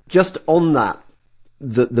 Just on that,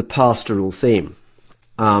 the pastoral theme.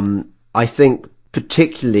 I think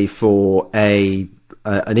particularly for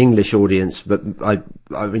an English audience, but I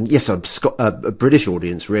mean, yes, a British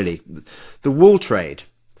audience really. The wool trade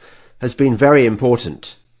has been very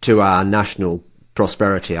important to our national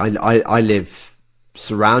prosperity. I live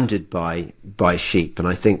surrounded by sheep, and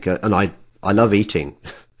I think, and I love eating.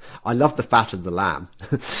 I love the fat of the lamb.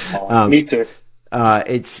 Me too. I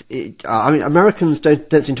mean, Americans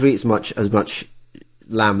don't seem to eat as much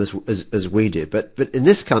lamb as we do, but in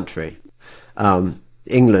this country,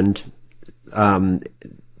 England,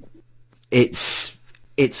 it's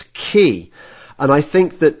key, and I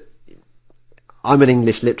think that I'm an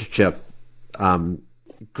English literature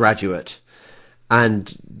graduate,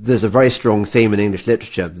 and there's a very strong theme in English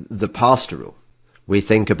literature, the pastoral. We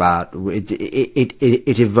think about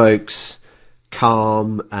it evokes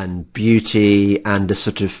calm and beauty and a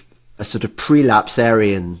sort of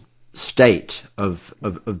prelapsarian state of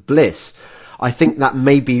bliss. I think that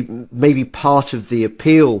may be part of the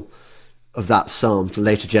appeal of that psalm to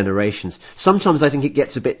later generations. Sometimes I think it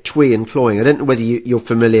gets a bit twee and cloying. I don't know whether you're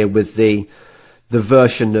familiar with the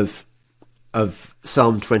version of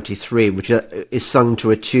Psalm 23, which is sung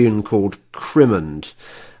to a tune called Crimond.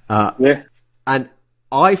 Yeah. And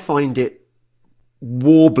I find it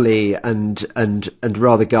warbly and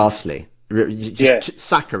rather ghastly. Just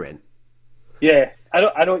saccharine. Yeah,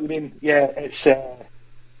 I know what you mean. Yeah, it's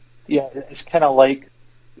kind of like,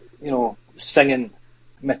 singing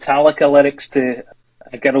Metallica lyrics to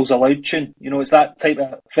a Girls Aloud tune. It's that type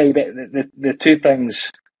of vibe. The two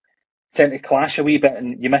things tend to clash a wee bit,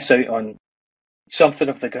 and you miss out on something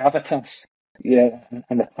of the gravitas,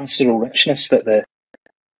 and the pastoral richness that the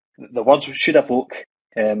words should evoke.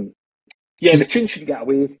 The tune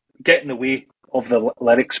shouldn't get in the way of the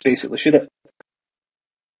lyrics, basically, should it?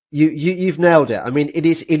 You've nailed it. I mean, it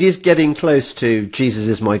is getting close to Jesus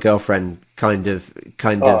is my girlfriend kind of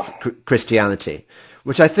Christianity,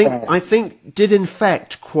 which I think did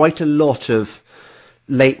infect quite a lot of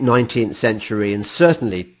late 19th century and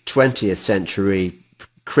certainly 20th century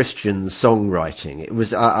Christian songwriting. It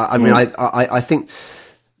was. I think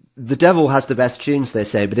the devil has the best tunes, they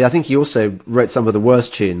say, but I think he also wrote some of the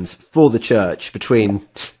worst tunes for the church between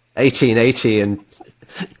 1880 and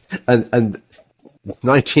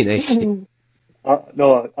 1980.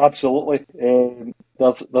 No, absolutely.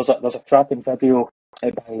 There's a cracking video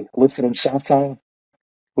by Lutheran Satire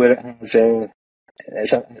where it has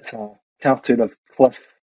it's a cartoon of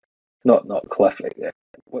Cliff, not Cliff.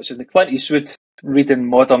 What's it? Clint Eastwood reading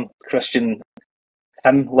modern Christian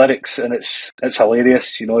hymn lyrics, and it's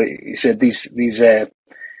hilarious. He said these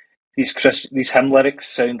hymn lyrics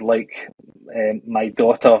sound like my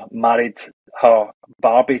daughter married her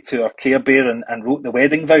Barbie to her Care Bear and wrote the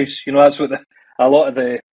wedding vows. That's what a lot of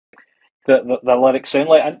the lyrics sound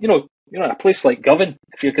like. And in a place like Govan,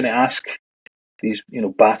 if you're going to ask these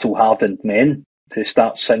battle hardened men to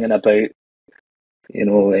start singing about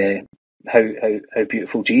how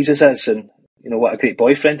beautiful Jesus is and what a great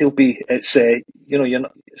boyfriend he'll be, it's you're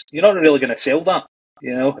not really going to sell that.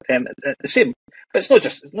 The same, but it's not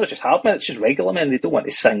just hard men; it's just regular men. They don't want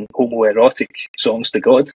to sing homoerotic songs to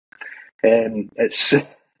God. It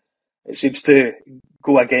seems to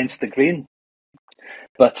go against the grain.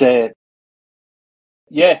 But I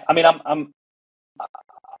mean, I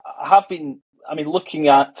have been. I mean, looking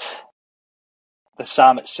at the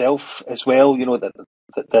psalm itself as well.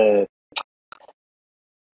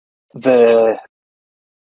 The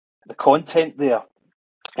content there,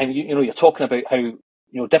 and you're talking about how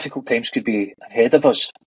difficult times could be ahead of us.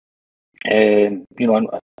 And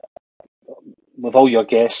with all your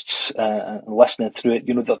guests and listening through it,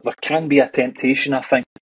 there can be a temptation, I think,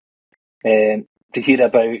 to hear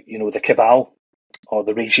about the cabal or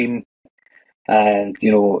the regime, and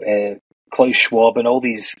Klaus Schwab and all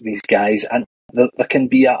these guys, and there can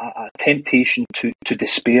be a temptation to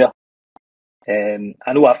despair.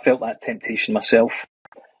 I know I've felt that temptation myself.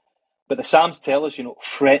 But the Psalms tell us,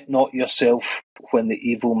 fret not yourself when the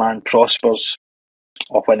evil man prospers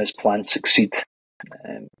or when his plans succeed.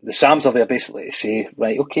 The Psalms are there basically to say,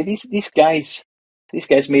 right, okay, these guys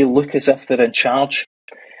may look as if they're in charge,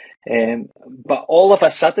 but all of a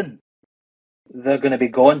sudden they're going to be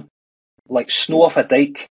gone, like snow off a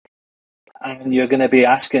dike, and you're going to be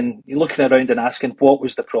you're looking around and asking, what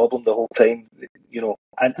was the problem the whole time?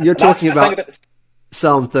 And you're talking about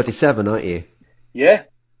Psalm 37, aren't you? Yeah.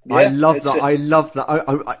 I Yeah, love that. I love that.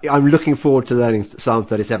 I'm looking forward to learning Psalm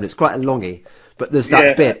 37. It's quite a longy, but there's that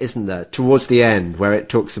yeah, bit, isn't there, towards the end where it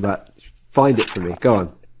talks about. Find it for me. Go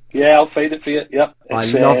on. yeah. I'll find it for you. Yep, I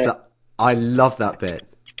it's love that. I love that bit.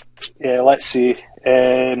 yeah. Let's see.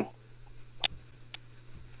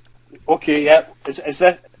 Okay, yeah. Is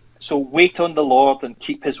that so? Wait on the Lord and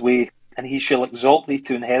keep His way, and He shall exalt thee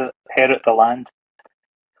to inherit the land.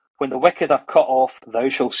 When the wicked are cut off, thou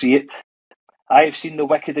shalt see it. I have seen the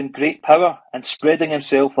wicked in great power, and spreading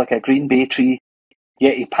himself like a green bay tree.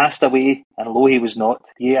 Yet he passed away, and lo, he was not.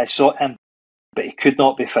 Yea, I sought him, but he could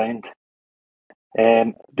not be found.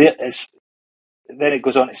 There is. Then it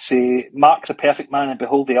goes on to say, mark the perfect man and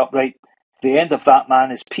behold the upright. The end of that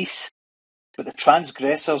man is peace, but the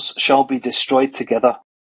transgressors shall be destroyed together.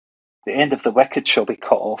 The end of the wicked shall be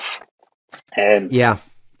cut off. Yeah,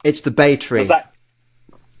 it's the bay There's tree. that.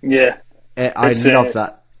 Yeah, I love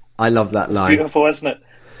that. I love that it's line. beautiful, isn't it?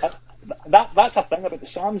 That's a thing about the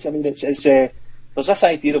Psalms. I mean, it's there's this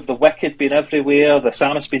idea of the wicked being everywhere, the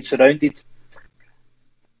psalmist being surrounded,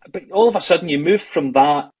 but all of a sudden you move from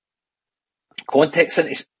that context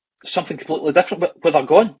into something completely different. Where they're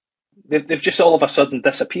gone, they've just all of a sudden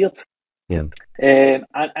disappeared. Yeah. And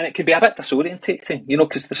it can be a bit disorientating,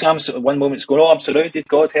 because the psalmist at one moment is going, "Oh, I'm surrounded,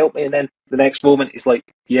 God help me," and then the next moment he's like,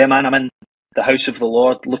 "Yeah, man, I'm in the house of the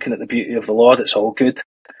Lord, looking at the beauty of the Lord. It's all good."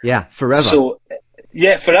 Yeah, forever. So,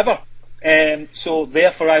 yeah, forever. So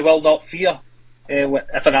therefore, I will not fear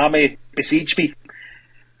if an army besiege me.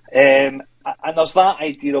 And there's that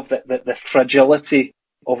idea of the fragility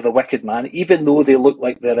of the wicked man, even though they look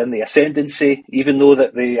like they're in the ascendancy, even though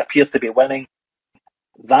that they appear to be winning.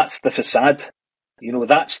 That's the facade,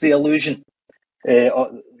 that's the illusion.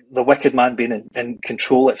 The wicked man being in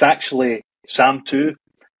control. It's actually Psalm 2.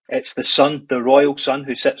 It's the Son, the royal Son,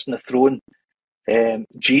 who sits on the throne.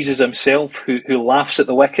 Jesus himself, who laughs at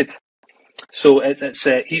the wicked. So it's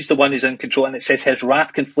he's the one who's in control, and it says his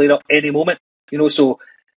wrath can flare up any moment. So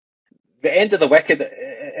the end of the wicked,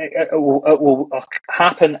 it will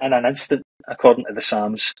happen in an instant, according to the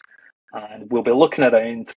Psalms, and we'll be looking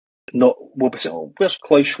around. We'll be saying, "Oh, where's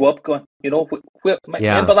Klaus Schwab gone? Remember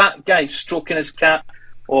that guy stroking his cat,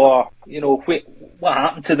 or what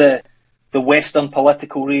happened to the Western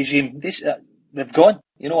political regime? They've gone,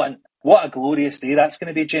 and what a glorious day that's going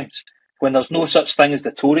to be, James, when there's no such thing as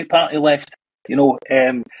the Tory party left,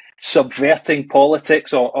 subverting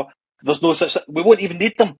politics, or there's no such. We won't even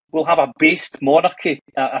need them. We'll have a based monarchy,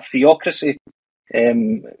 a theocracy.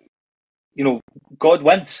 God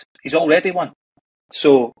wins. He's already won.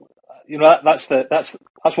 So,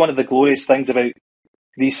 that's one of the glorious things about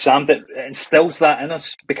these Psalms, that it instills that in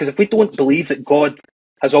us. Because if we don't believe that God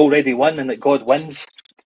has already won and that God wins,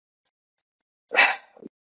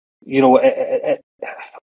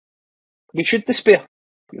 we should despair.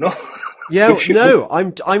 Yeah, no,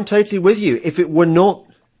 I'm totally with you. If it were not,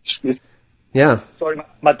 yeah. Sorry,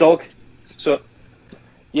 my dog. So,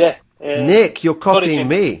 yeah. Nick, you're copying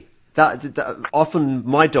me. That often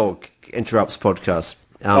my dog interrupts podcasts,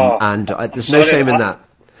 and there's no shame in that.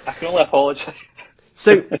 I can only apologise.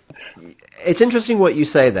 So it's interesting what you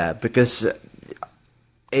say there, because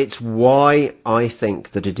it's why I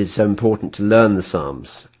think that it is so important to learn the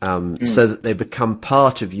Psalms, so that they become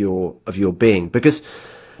part of your being. Because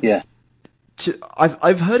yeah,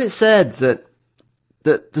 I've heard it said that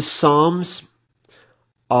the Psalms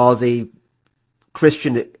are the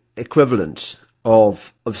Christian equivalent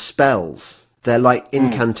of spells. They're like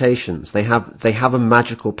incantations. They have a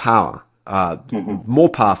magical power, more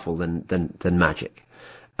powerful than magic,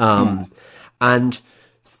 and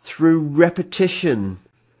through repetition,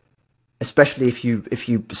 especially if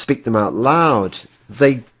you speak them out loud,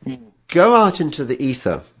 they go out into the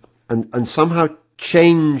ether and somehow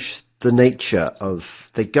change the nature of.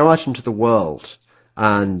 They go out into the world,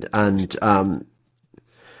 and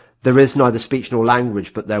there is neither speech nor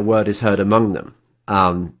language, but their word is heard among them.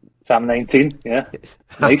 Psalm 19, yeah,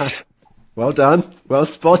 nice. Well done, well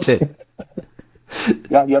spotted.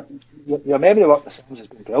 Yeah, your memory work the Psalms has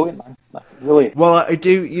been brilliant, man. Really. Well, I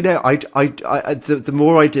do. The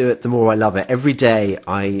more I do it, the more I love it. Every day,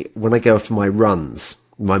 when I go for my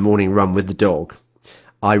morning run with the dog,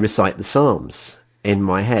 I recite the Psalms in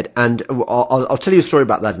my head, and I'll tell you a story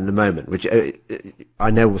about that in a moment, which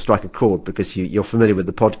I know will strike a chord because you're familiar with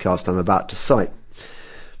the podcast I'm about to cite.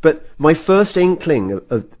 But my first inkling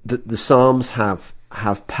of the Psalms have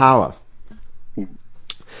power.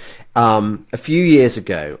 A few years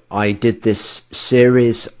ago, I did this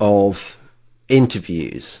series of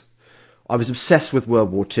interviews. I was obsessed with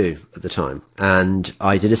World War II at the time, and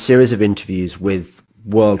I did a series of interviews with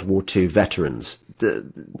World War II veterans,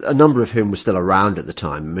 a number of whom were still around at the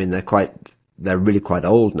time. I mean, they're really quite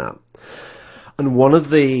old now. And one of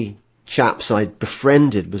the chaps I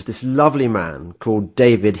befriended was this lovely man called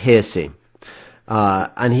David Hearsey.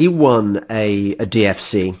 And he won a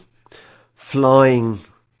DFC flying,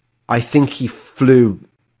 I think he flew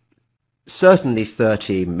certainly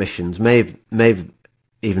 30 missions, may have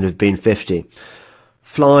even have been 50,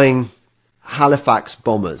 flying Halifax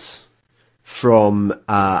bombers from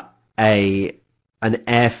an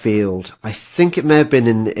airfield. I think it may have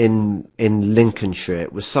been in Lincolnshire.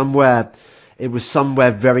 It was somewhere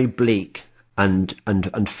very bleak and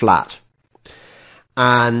flat.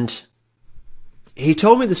 And he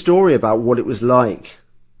told me the story about what it was like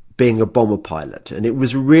being a bomber pilot, and it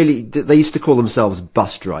was really, they used to call themselves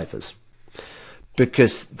bus drivers,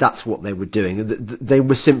 because that's what they were doing. They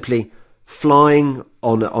were simply flying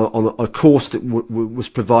on a course that was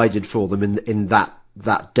provided for them in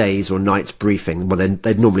that day's or night's briefing. Well,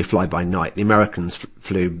 they'd normally fly by night. The Americans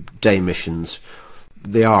flew day missions.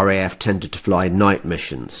 The RAF tended to fly night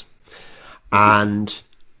missions. And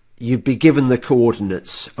you'd be given the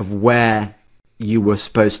coordinates of where you were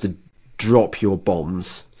supposed to drop your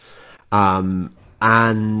bombs, and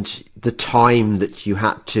the time that you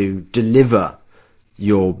had to deliver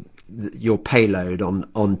your payload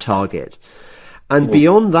on target. And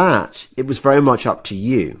beyond that, it was very much up to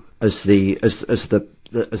you as the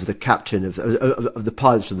captain of the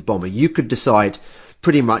pilots of the bomber. You could decide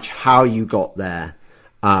pretty much how you got there,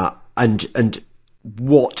 and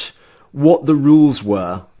what the rules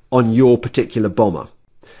were on your particular bomber.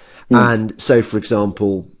 And so, for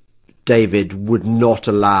example, David would not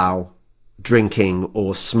allow drinking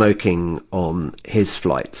or smoking on his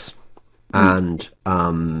flights, and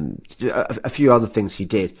a few other things he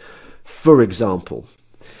did. For example,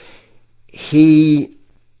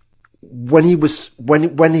 when he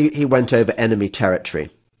went over enemy territory,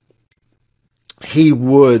 he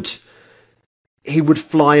would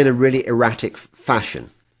fly in a really erratic fashion.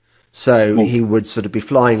 So he would sort of be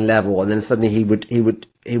flying level, and then suddenly he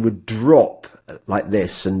would drop like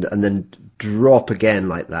this, and then drop again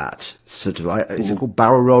like that. Sort of, is it called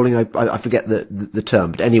barrel rolling? I forget the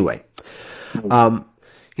term, but anyway,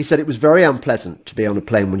 he said it was very unpleasant to be on a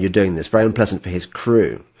plane when you're doing this. Very unpleasant for his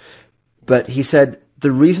crew. But he said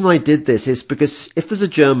the reason I did this is because if there's a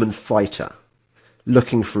German fighter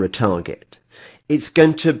looking for a target, it's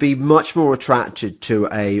going to be much more attracted to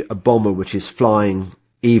a bomber which is flying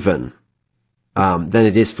even than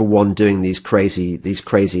it is for one doing these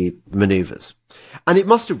crazy maneuvers. And it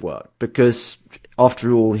must have worked, because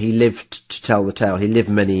after all, he lived to tell the tale. He lived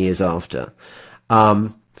many years after.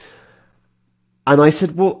 And I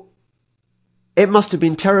said, well, it must have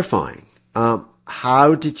been terrifying.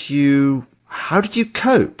 How did you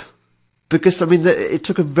cope? Because, I mean, it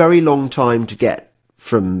took a very long time to get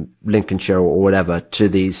from Lincolnshire or whatever to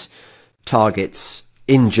these targets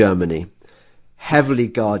in Germany, heavily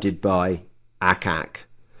guarded by ACAC,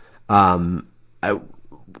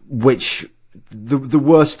 which the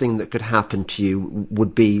worst thing that could happen to you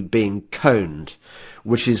would be being coned,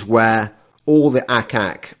 which is where all the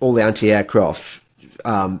ACAC, all the anti-aircraft,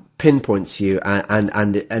 pinpoints you,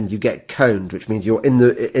 and you get coned, which means you're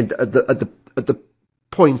at the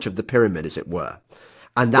point of the pyramid, as it were,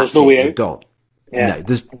 and that's it. You're gone. Yeah.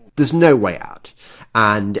 No, there's no way out,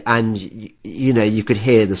 and you know, you could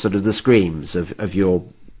hear the sort of the screams of your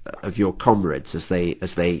comrades as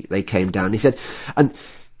they came down. He said, and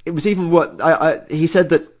it was even what he said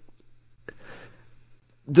that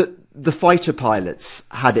the fighter pilots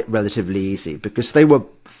had it relatively easy, because they were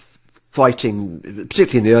fighting,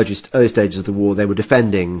 particularly in the early stages of the war, they were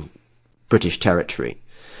defending British territory.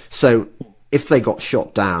 So if they got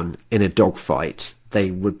shot down in a dogfight,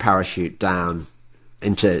 they would parachute down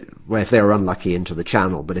into, well, if they were unlucky, into the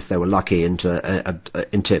Channel, but if they were lucky, into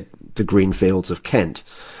the green fields of Kent.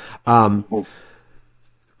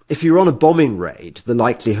 If you were on a bombing raid, the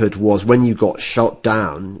likelihood was when you got shot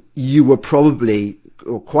down, you were probably,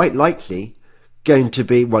 or quite likely, going to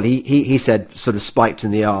be, well, he said sort of spiked in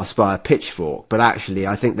the arse by a pitchfork, but actually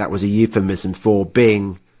I think that was a euphemism for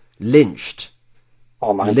being lynched.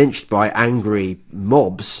 Oh, man. Lynched by angry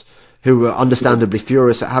mobs who were understandably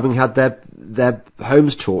furious at having had their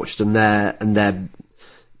homes torched and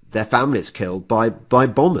their families killed by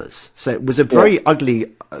bombers. So it was a very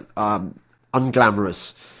ugly,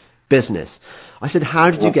 unglamorous business. I said, how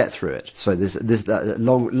did you get through it? So there's a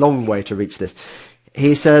long way to reach this.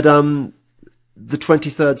 He said, the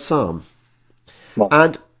 23rd Psalm. Well,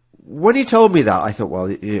 and when he told me that, I thought, well,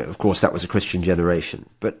 of course, that was a Christian generation.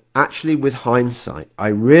 But actually, with hindsight, I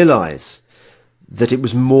realise that it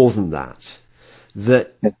was more than that.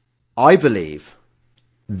 That I believe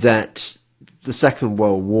that the Second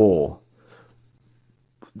World War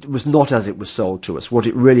was not as it was sold to us. What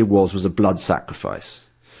it really was a blood sacrifice.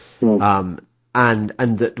 And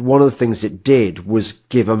that one of the things it did was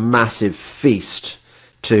give a massive feast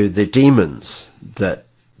to the demons that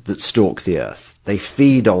stalk the earth. They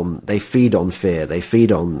feed on fear. They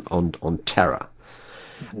feed on terror.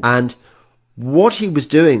 And what he was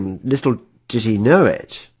doing, little did he know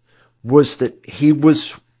it, was that he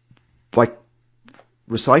was, by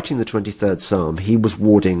reciting the 23rd Psalm, he was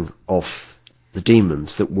warding off the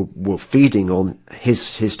demons that were feeding on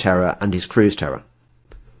his terror and his crew's terror.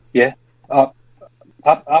 Yeah,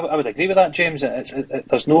 I would agree with that, James.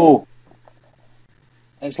 It's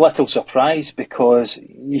little surprise, because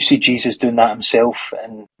you see Jesus doing that himself,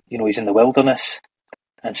 and he's in the wilderness,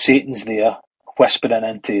 and Satan's there whispering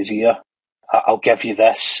into his ear, "I'll give you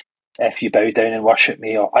this if you bow down and worship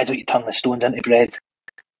me," or "Why don't you turn the stones into bread?"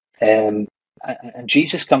 And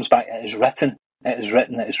Jesus comes back. It is written. It is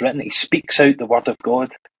written. It is written. He speaks out the word of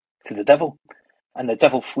God to the devil, and the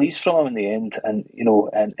devil flees from him in the end. And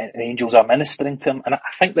and angels are ministering to him. And I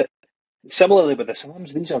think that similarly with the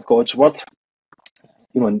Psalms, these are God's word.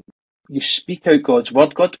 And you speak out God's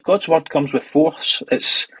word. God's word comes with force.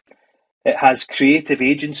 It has creative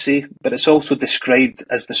agency, but it's also described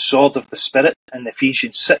as the sword of the Spirit in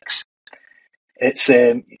Ephesians 6. It's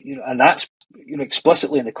and that's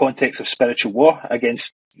explicitly in the context of spiritual war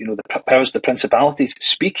against the powers, the principalities.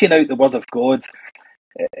 Speaking out the word of God,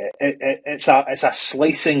 it's a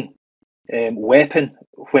slicing weapon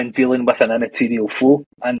when dealing with an immaterial foe.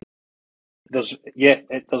 And there's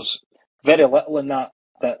very little in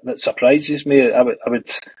that surprises me.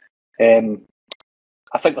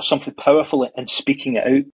 I think there's something powerful in speaking it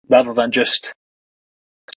out rather than just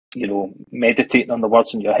meditating on the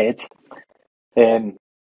words in your head.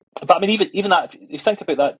 But I mean, even that, if you think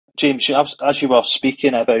about that, James, as you were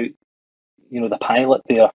speaking about, the pilot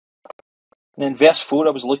there, and in verse 4,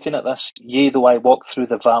 I was looking at this, "Yea, though I walk through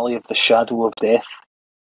the valley of the shadow of death."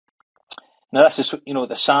 Now this is,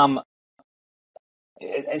 the psalm,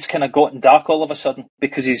 it's kind of gotten dark all of a sudden,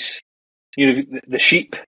 because he's, the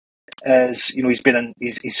sheep is,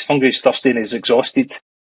 he's hungry, he's thirsty, and he's exhausted.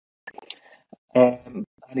 And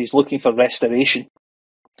he's looking for restoration.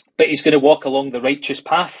 But he's going to walk along the righteous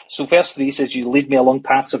path. So verse 3 says, "You lead me along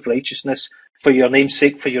paths of righteousness for your name's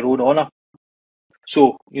sake, for your own honour."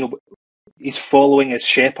 So, he's following his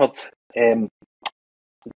shepherd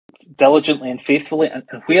diligently and faithfully. And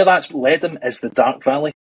where that's led him is the dark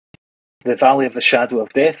valley, the valley of the shadow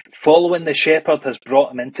of death. Following the shepherd has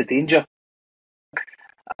brought him into danger.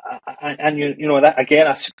 And that again,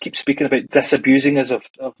 I keep speaking about disabusing us of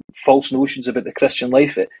false notions about the Christian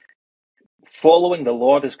life. Following the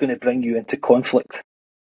Lord is going to bring you into conflict.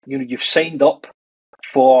 You've signed up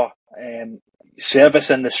for service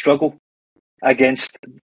in the struggle against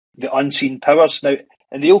the unseen powers. Now,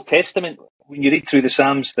 in the Old Testament, when you read through the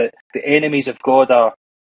Psalms, the enemies of God are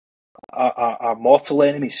mortal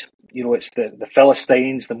enemies. It's the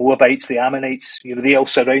Philistines, the Moabites, the Ammonites. They all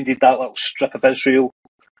surrounded that little strip of Israel,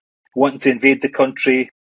 wanting to invade the country,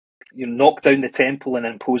 knock down the temple and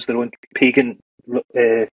impose their own pagan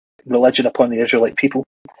religion upon the Israelite people.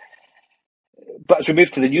 But as we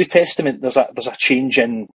move to the New Testament, there's a change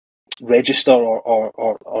in register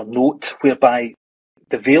or note whereby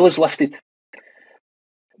the veil is lifted.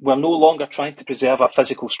 We're no longer trying to preserve a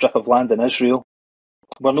physical strip of land in Israel.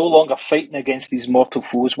 We're no longer fighting against these mortal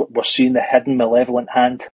foes. We're seeing the hidden malevolent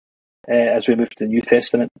hand as we move to the New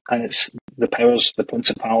Testament, and it's the powers, the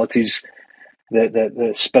principalities,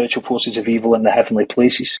 the spiritual forces of evil in the heavenly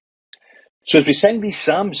places. So as we sing these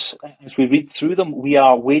psalms, as we read through them, we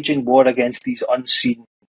are waging war against these unseen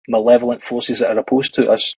malevolent forces that are opposed to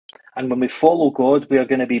us. And when we follow God, we are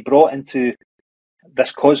going to be brought into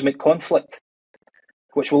this cosmic conflict,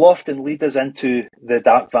 which will often lead us into the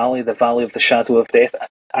dark valley, the valley of the shadow of death.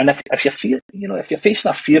 And if you're facing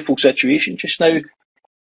a fearful situation just now,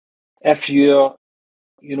 if you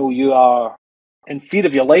are in fear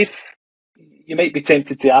of your life, you might be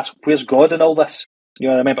tempted to ask, "Where's God in all this?" I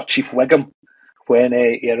remember Chief Wiggum when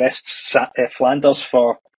he arrests Flanders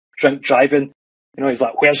for drink driving. He's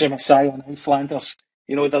like, "Where's your Messiah now, Flanders?"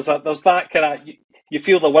 There's that kind of, you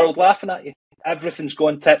feel the world laughing at you. Everything's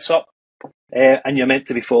going tits up, and you're meant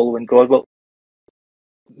to be following God. Well,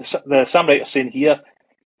 the psalm writer's saying here,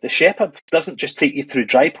 the shepherd doesn't just take you through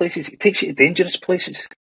dry places; he takes you to dangerous places.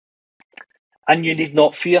 And you need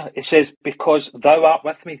not fear. It says, "Because thou art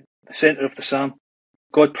with me," the centre of the psalm.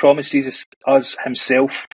 God promises us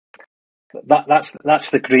himself. That's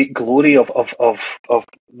the great glory of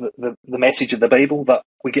the message of the Bible, that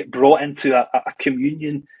we get brought into a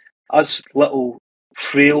communion, us little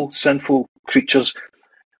frail, sinful creatures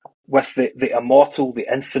with the immortal, the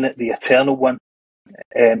infinite, the eternal one.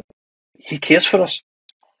 He cares for us.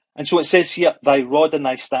 And so it says here, thy rod and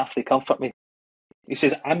thy staff, they comfort me. He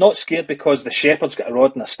says, I'm not scared because the shepherd's got a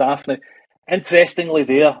rod and a staff now. Interestingly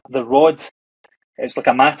there, the rod, it's like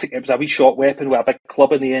a mattock, it was a wee short weapon with a big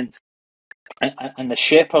club in the end. And the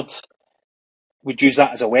shepherd would use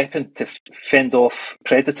that as a weapon to fend off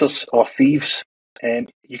predators or thieves.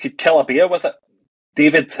 You could kill a bear with it.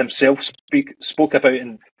 David himself spoke about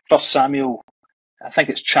in 1 Samuel, I think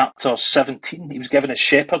it's chapter 17, he was given a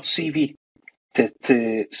shepherd's CV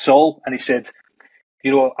to Saul, and he said,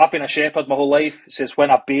 I've been a shepherd my whole life. He says, when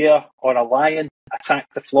a bear or a lion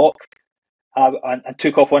attacked the flock and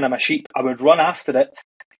took off one of my sheep, I would run after it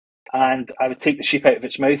and I would take the sheep out of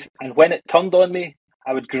its mouth. And when it turned on me,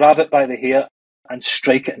 I would grab it by the hair and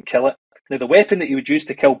strike it and kill it. Now, the weapon that he would use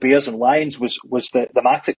to kill bears and lions was the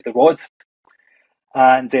mattock, the rod.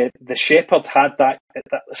 And the shepherd had that.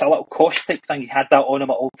 It's a little Kosh type thing. He had that on him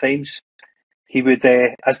at all times. He would,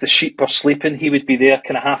 as the sheep were sleeping, he would be there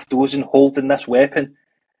kind of half dozing, holding this weapon,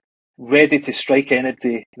 ready to strike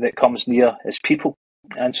anybody that comes near his people.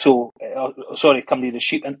 And so, come near the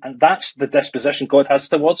sheep. And that's the disposition God has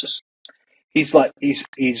towards us. He's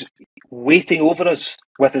waiting over us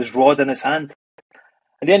with his rod in his hand.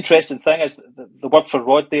 And the interesting thing is the word for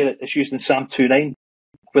rod there is used in Psalm 2:9,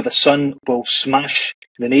 where the Son will smash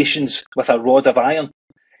the nations with a rod of iron.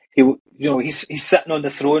 He's sitting on the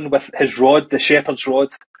throne with his rod, the shepherd's rod,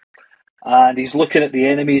 and he's looking at the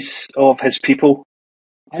enemies of his people,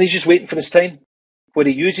 and he's just waiting for his time, where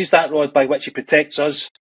he uses that rod by which he protects us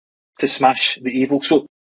to smash the evil. So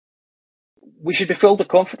we should be filled with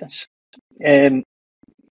confidence. We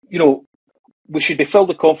should be filled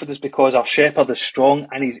with confidence because our shepherd is strong,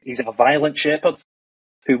 and he's a violent shepherd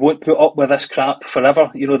who won't put up with this crap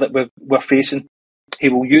forever, that we're facing. He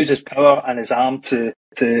will use his power and his arm to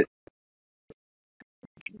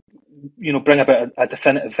bring about a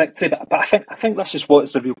definitive victory. But I think this is what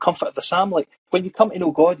is the real comfort of the psalm. Like, when you come to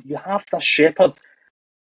know God, you have this shepherd.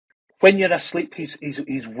 When you're asleep, he's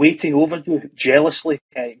waiting over you jealously,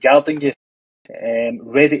 guarding you,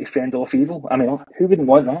 ready to fend off evil. I mean, who wouldn't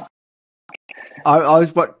want that?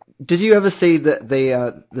 Did you ever see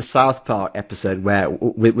the South Park episode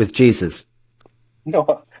with Jesus?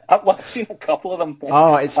 No, I've seen a couple of them.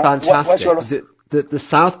 Oh, it's fantastic. The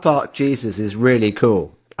South Park Jesus is really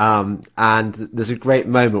cool. And there's a great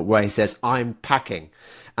moment where he says, "I'm packing,"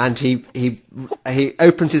 and he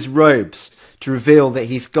opens his robes to reveal that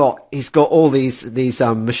he's got all these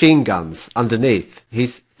machine guns underneath.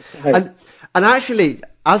 And actually,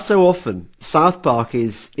 as so often, South Park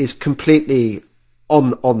is completely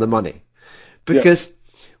on the money, because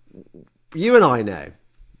you and I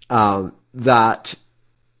know that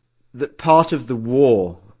part of the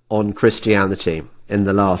war on Christianity in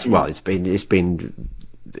the last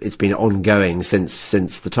it's been ongoing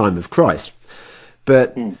since the time of Christ,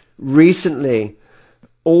 but recently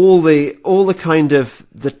all the kind of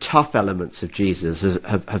the tough elements of Jesus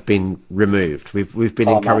have been removed. We've been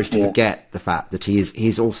encouraged to forget the fact that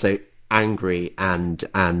he's also angry and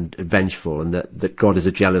vengeful, and that God is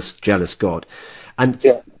a jealous God, and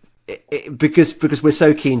because we're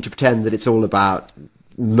so keen to pretend that it's all about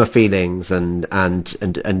my feelings and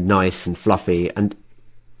nice and fluffy, and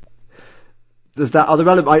there's that other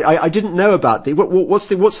element. I didn't know about what's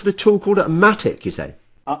the tool called? A mattock, you say?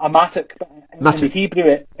 A mattock. In the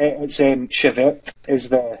Hebrew, it's shevet is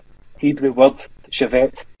the Hebrew word,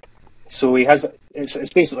 shevet. So he has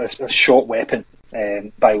it's basically a short weapon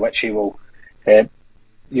by which he will fend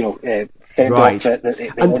off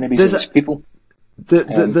the enemies of his people.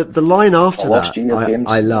 The line after that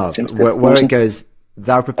I love, where it goes,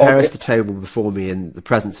 "Thou preparest a table before me in the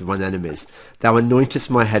presence of mine enemies. Thou anointest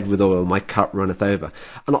my head with oil, my cup runneth over."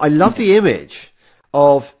 And I love the image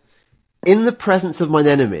of in the presence of mine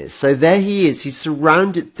enemies. So there he is. He's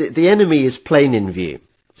surrounded. The enemy is plain in view,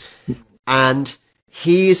 and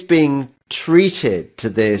he is being treated to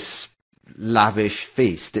this lavish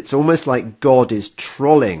feast. It's almost like God is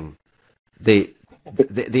trolling the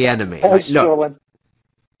enemy. Like, look.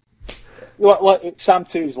 Like Psalm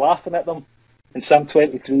 2 is laughing at them, and Psalm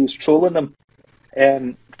 23 is trolling them.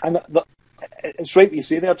 And it's right what you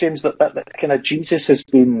say there, James, that kind of Jesus has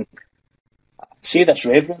been, I say this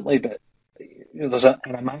reverently, but there's an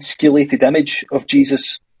emasculated image of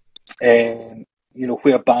Jesus,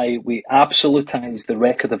 whereby we absolutize the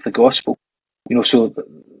record of the gospel. So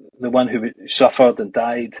the one who suffered and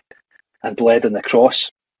died and bled on the cross.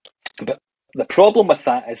 But the problem with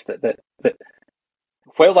that is that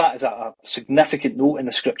while that is a significant note in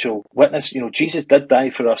the scriptural witness, Jesus did die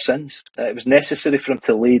for our sins. It was necessary for him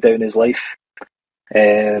to lay down his life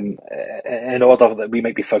in order that we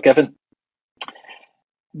might be forgiven.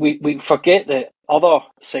 We forget the other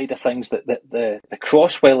side of things, that the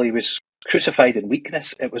cross, while he was crucified in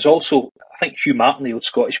weakness, it was also, I think Hugh Martin, the old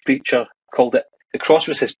Scottish preacher, called it, the cross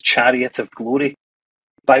was his chariot of glory,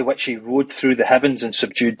 by which he rode through the heavens and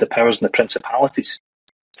subdued the powers and the principalities.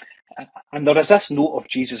 And there is this note of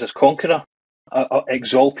Jesus as conqueror, a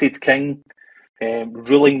exalted king,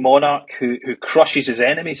 ruling monarch who crushes his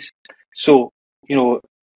enemies. So,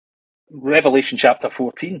 Revelation chapter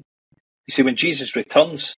 14, you see, when Jesus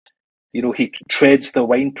returns, he treads the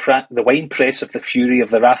winepress of the fury of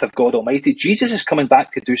the wrath of God Almighty. Jesus is coming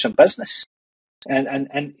back to do some business. And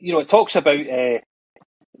it talks about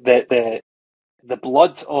the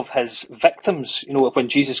blood of his victims, when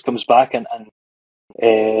Jesus comes back and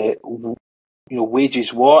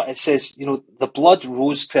wages war. It says, the blood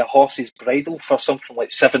rose to a horse's bridle for something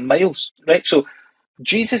like 7 miles, right? So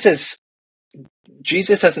Jesus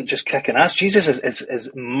isn't just kicking ass. Jesus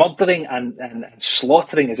is murdering and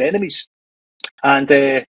slaughtering his enemies. And,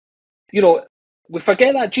 we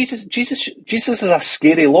forget that Jesus is a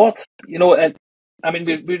scary Lord. We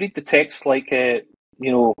read the text like,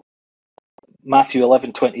 Matthew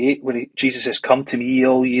 11:28, where Jesus says, "Come to me,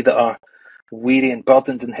 all ye that are weary and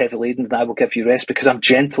burdened and heavy laden, and I will give you rest, because I'm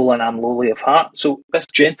gentle and I'm lowly of heart." So this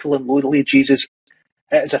gentle and lowly Jesus,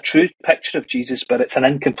 it is a true picture of Jesus, but it's an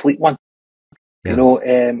incomplete one. Yeah.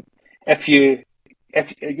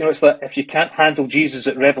 It's like, if you can't handle Jesus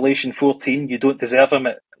at Revelation 14, you don't deserve him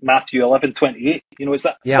at Matthew 11:28. It's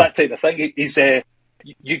that type of thing. He's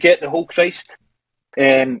you get the whole Christ.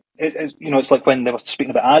 It's like when they were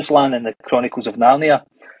speaking about Aslan in the Chronicles of Narnia.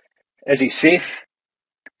 Is he safe?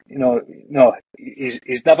 No,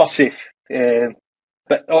 he's never safe.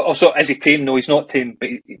 But also, is he tame? No, he's not tame,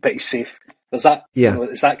 but he's safe. There's that. Yeah.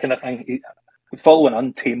 It's that kind of thing. Following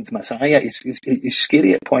untamed Messiah, he's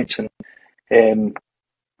scary at points, and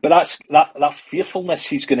but that's that fearfulness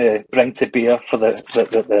he's going to bring to bear for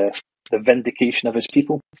the vindication of his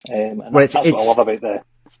people. And that's what I love about the.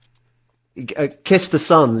 Kiss the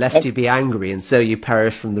Son, lest he be angry, and so you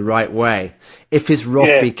perish from the right way. If his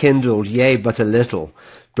wrath be kindled, yea, but a little,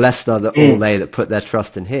 blessed are all they that put their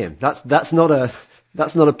trust in him. That's not a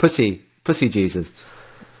pussy Jesus.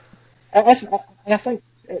 And I think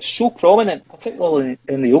it's so prominent, particularly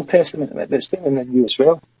in the Old Testament, but it's there in the New as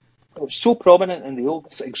well. It was so prominent in the Old,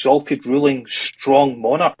 this exalted, ruling, strong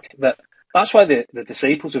monarch, that's why the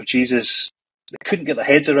disciples of Jesus, they couldn't get their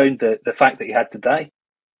heads around the fact that he had to die.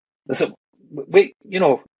 They said, wait,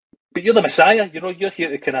 but you're the Messiah, you're here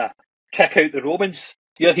to kind of kick out the Romans.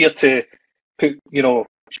 You're here to put,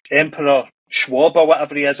 Emperor Schwab or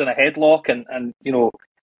whatever he is in a headlock and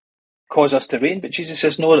cause us to reign. But Jesus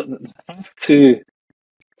says, no, the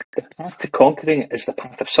path to conquering is the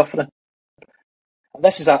path of suffering. And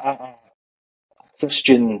this is a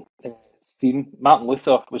Christian theme. Martin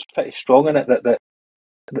Luther was pretty strong in it, that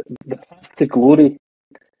the path to glory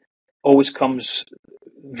always comes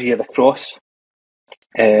via the cross.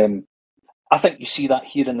 I think you see that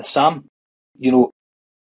here in the Psalm.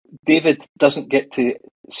 David doesn't get to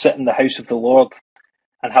sit in the house of the Lord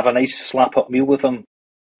and have a nice slap-up meal with him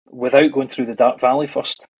without going through the dark valley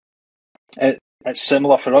first. It's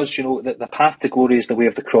similar for us, that the path to glory is the way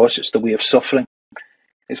of the cross, it's the way of suffering.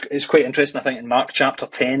 It's quite interesting, I think, in Mark chapter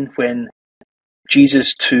 10, when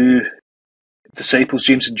Jesus' 2 disciples,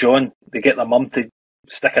 James and John, they get their mum to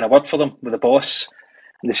stick in a word for them with the boss.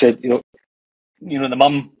 And they said, the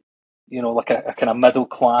mum, like a kind of middle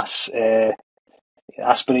class,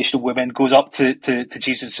 aspirational woman, goes up to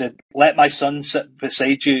Jesus and said, "Let my son sit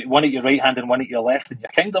beside you, one at your right hand and one at your left in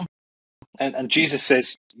your kingdom." And Jesus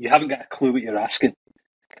says, "You haven't got a clue what you're asking.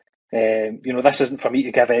 This isn't for me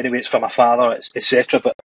to give anyway, it's for my Father, etc.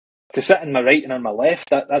 But to sit on my right and on my left,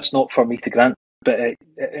 that's not for me to grant. But it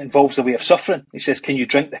involves the way of suffering." He says, "Can you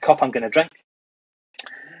drink the cup I'm going to drink?"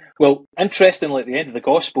 Well, interestingly, at the end of the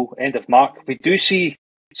Gospel, end of Mark, we do see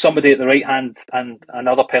somebody at the right hand and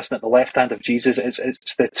another person at the left hand of Jesus.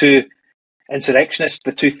 It's the 2 insurrectionists,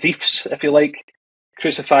 the 2 thieves, if you like,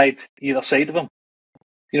 crucified either side of him.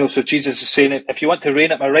 So Jesus is saying, if you want to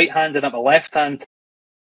reign at my right hand and at my left hand,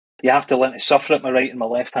 you have to learn to suffer at my right and my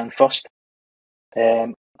left hand first.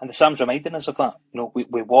 And the Psalm's reminding us of that.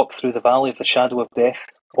 We walk through the valley of the shadow of death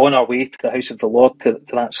on our way to the house of the Lord, to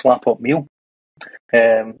that slap-up meal.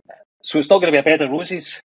 So it's not going to be a bed of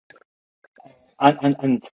roses.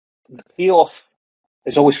 And the payoff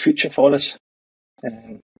is always future for us.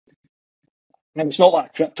 And it's not like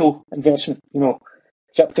a crypto investment.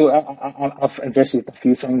 Crypto, I've invested in a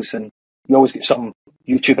few things, and you always get some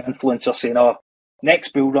YouTube influencer saying, "Oh,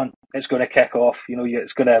 next bull run, it's going to kick off.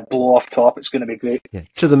 It's going to blow off top. It's going to be great." Yeah,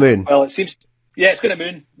 to the moon. Well, it seems, yeah, it's going to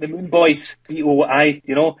moon. The Moon Boys, BOI.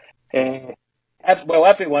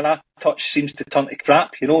 Everyone I touch seems to turn to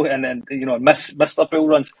crap. And then miss their bull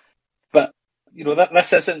runs. But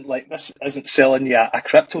this isn't selling you a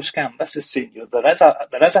crypto scam. This is saying there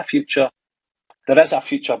is a future. There is a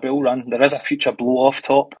future bull run. There is a future blow off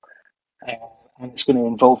top. And it's going to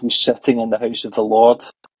involve you sitting in the house of the Lord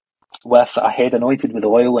with a head anointed with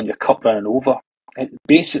oil and your cup running over.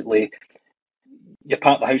 Basically, you're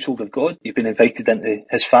part of the household of God. You've been invited into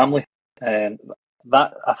His family. That,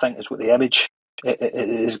 I think, is what the image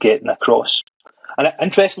is getting across. And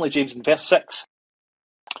interestingly, James, in verse 6,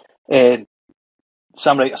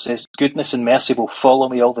 Sam Writer says, "Goodness and mercy will follow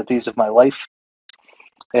me all the days of my life."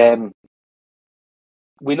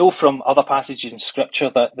 We know from other passages in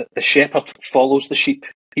Scripture that the shepherd follows the sheep.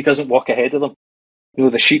 He doesn't walk ahead of them.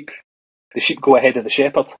 The sheep go ahead of the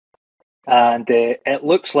shepherd. And it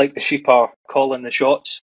looks like the sheep are calling the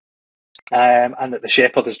shots, and that the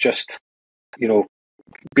shepherd is just,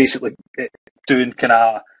 basically doing kind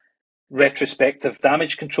of retrospective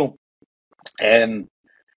damage control. It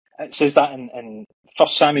says that in 1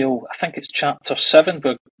 Samuel, I think it's chapter 7,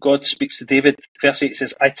 where God speaks to David. Verse 8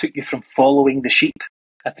 says, "I took you from following the sheep."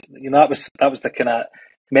 That was the kind of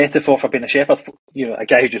metaphor for being a shepherd. A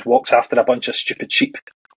guy who just walks after a bunch of stupid sheep.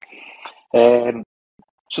 So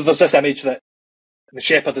there's this image that the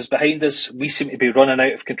shepherd is behind us. We seem to be running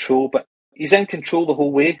out of control, but he's in control the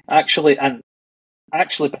whole way, actually. And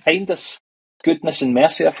actually behind us, goodness and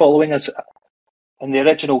mercy are following us. In the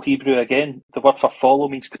original Hebrew, again, the word for follow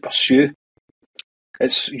means to pursue.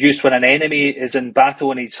 It's used when an enemy is in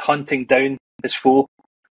battle and he's hunting down his foe.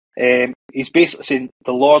 He's basically saying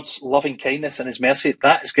the Lord's loving kindness and His mercy,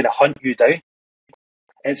 that is going to hunt you down.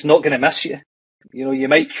 It's not going to miss you. You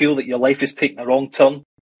might feel that your life is taking a wrong turn.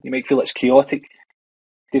 You might feel it's chaotic.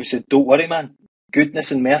 David said, "Don't worry, man.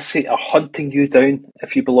 Goodness and mercy are hunting you down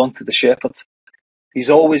if you belong to the shepherd. He's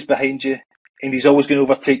always behind you, and He's always going to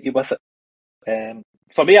overtake you with it."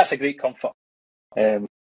 For me, that's a great comfort.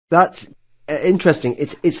 That's interesting.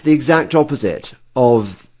 It's the exact opposite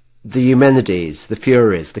of the Eumenides, the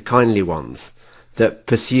Furies, the kindly ones that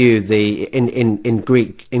pursue the in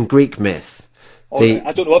Greek myth.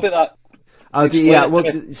 I don't know about that.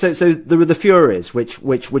 So there are the Furies,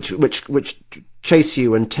 which chase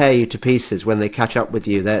you and tear you to pieces when they catch up with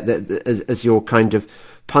you, as your kind of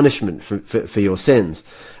punishment for your sins,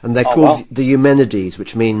 and they're called the Eumenides,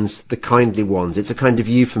 which means the kindly ones. It's a kind of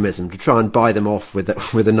euphemism to try and buy them off with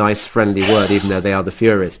a nice friendly word, even though they are the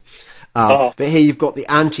Furies. But here you've got the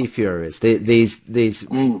anti-Furies, these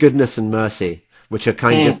goodness and mercy, which are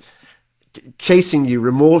kind of chasing you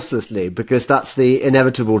remorselessly, because that's the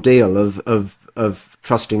inevitable deal of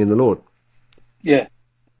trusting in the Lord. Yeah,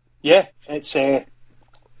 it's and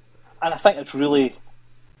I think it's really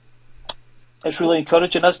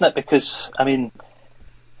encouraging, isn't it? Because we're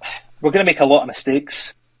going to make a lot of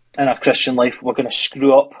mistakes in our Christian life. We're going to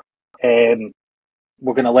screw up. We're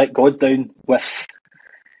going to let God down with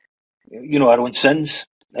our own sins,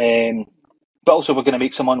 but also we're going to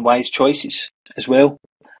make some unwise choices as well.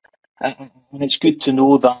 And it's good to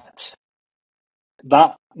know that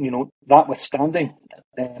notwithstanding,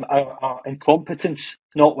 our incompetence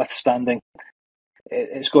notwithstanding,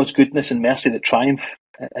 it's God's goodness and mercy that triumph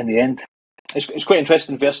in the end. It's quite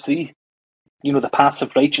interesting, verse 3, the paths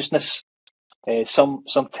of righteousness. Some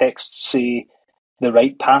texts say the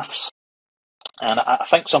right paths. And I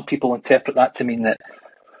think some people interpret that to mean that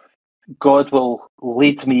God will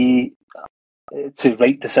lead me to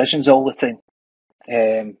right decisions all the time.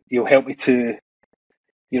 He'll help me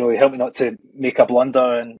not to make a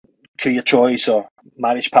blunder in career choice or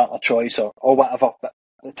marriage partner choice or whatever. But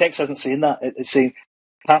the text isn't saying that. It's saying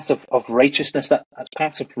paths of righteousness. That's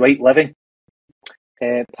paths of right living.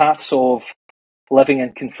 Paths of living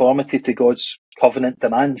in conformity to God's covenant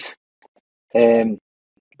demands.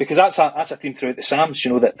 Because that's a theme throughout the Psalms.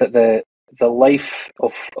 That the life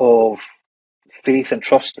of faith and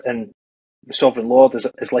trust in the sovereign Lord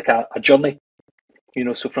is like a journey.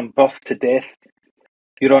 So from birth to death,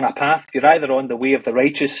 you're on a path. You're either on the way of the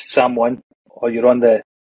righteous, Psalm 1, or you're on the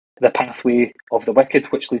pathway of the wicked,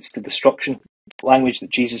 which leads to destruction, language that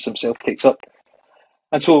Jesus himself takes up.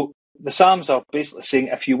 And so the Psalms are basically saying,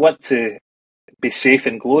 if you want to be safe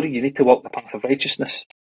in glory, you need to walk the path of righteousness.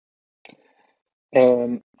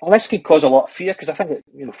 And this can cause a lot of fear, because I think that,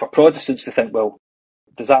 for Protestants to think, well,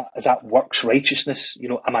 is that works righteousness?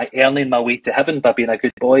 Am I earning my way to heaven by being a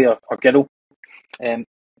good boy or girl?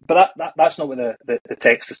 But that's not what the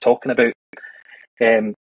text is talking about.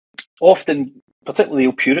 Often, particularly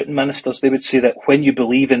old Puritan ministers, they would say that when you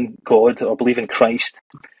believe in God or believe in Christ,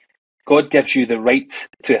 God gives you the right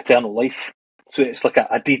to eternal life. So it's like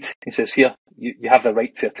a deed. He says, here, you have the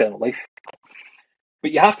right to eternal life.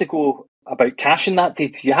 But you have to go about cashing that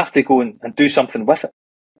deed. You have to go and do something with it.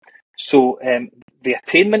 So the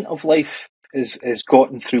attainment of life is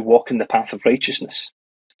gotten through walking the path of righteousness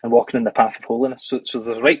and walking in the path of holiness. So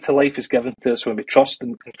the right to life is given to us when we trust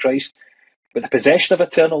in Christ. But the possession of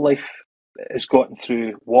eternal life is gotten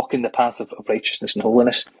through walking the path of righteousness and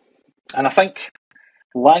holiness. And I think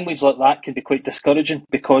language like that can be quite discouraging,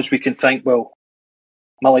 because we can think, well,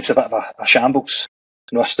 my life's a bit of a shambles.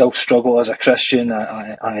 I still struggle as a Christian.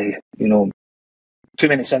 I too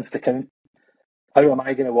many sins to count. How am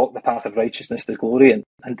I going to walk the path of righteousness to glory?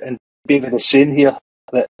 And David is saying here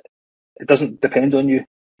that it doesn't depend on you.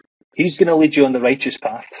 He's going to lead you on the righteous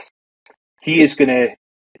paths. He is going to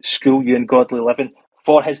school you in godly living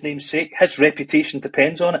for his name's sake. His reputation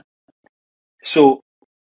depends on it. So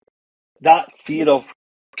that fear of,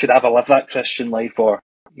 could I ever live that Christian life, or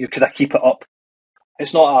could I keep it up?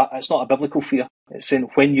 It's not a biblical fear. It's saying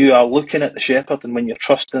when you are looking at the shepherd and when you're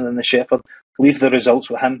trusting in the shepherd, leave the results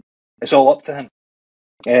with him. It's all up to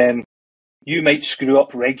him. You might screw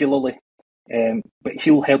up regularly, but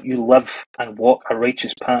he'll help you live and walk a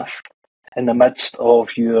righteous path in the midst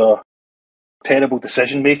of your terrible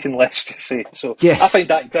decision making, let's just say. So yes. I find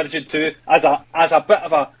that encouraging too. As a bit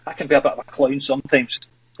of I can be a bit of a clown sometimes.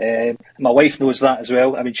 My wife knows that as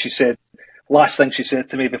well. I mean, last thing she said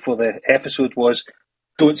to me before the episode was,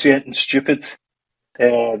 "Don't say anything stupid.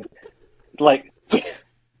 Like,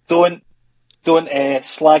 don't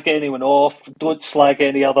slag anyone off. Don't slag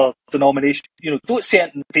any other denomination. Don't say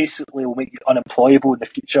anything basically will make you unemployable in the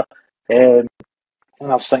future."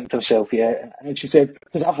 And I was thinking to myself, yeah. And she said,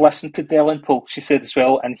 because I've listened to Delingpole, she said as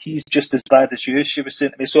well, and he's just as bad as you, she was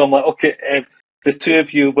saying to me. So I'm like, okay, the two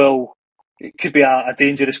of you it could be a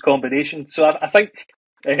dangerous combination. So I think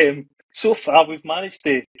so far we've managed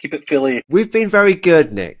to keep it fairly... We've been very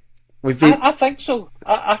good, Nick. I think so.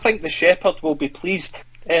 I think the shepherd will be pleased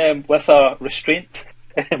with our restraint.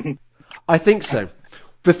 I think so.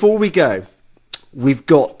 Before we go, we've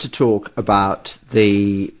got to talk about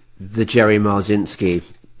the Jerry Marzinski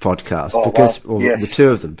podcast, the two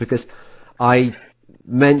of them, because I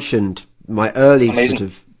mentioned my early sort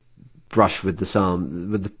of brush with the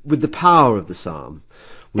psalm, with the power of the psalm,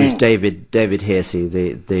 was David Hearsey,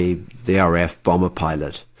 the RAF bomber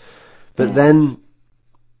pilot. But then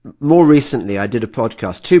more recently, I did two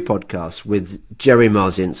podcasts with Jerry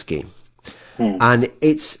Marzinski. And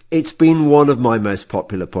it's been one of my most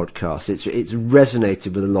popular podcasts. It's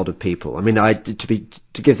resonated with a lot of people. I mean,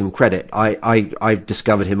 to give them credit, I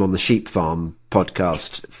discovered him on the Sheep Farm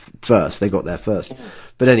podcast first. They got there first.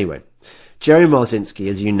 But anyway, Jerry Marzinski,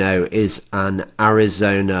 as you know, is an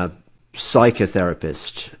Arizona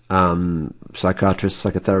psychotherapist,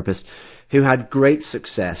 psychotherapist, who had great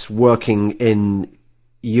success working in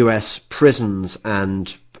US prisons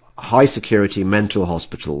and high security mental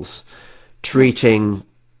hospitals, treating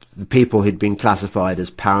the people who'd been classified as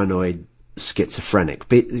paranoid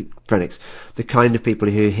schizophrenics, the kind of people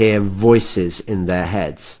who hear voices in their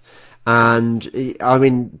heads. And I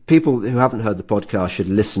mean, people who haven't heard the podcast should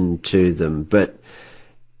listen to them, but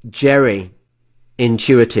Jerry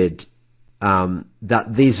intuited that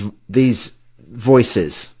these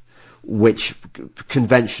voices, which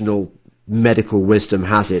conventional medical wisdom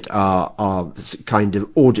has it are kind of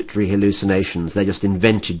auditory hallucinations, they're just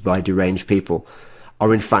invented by deranged people,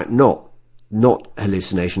 are in fact not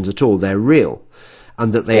hallucinations at all. They're real,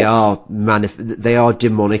 and that they are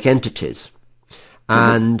demonic entities.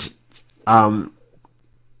 And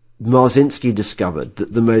Marzinski discovered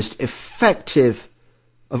that the most effective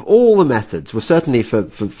of all the methods, well, certainly for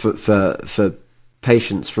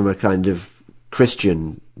patients from a kind of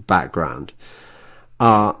Christian background,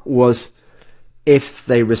 was if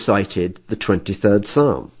they recited the 23rd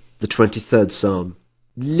Psalm. The 23rd Psalm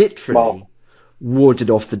literally warded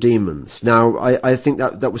off the demons. Now, I think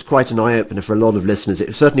that was quite an eye-opener for a lot of listeners.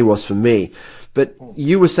 It certainly was for me. But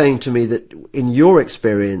you were saying to me that in your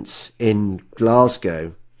experience in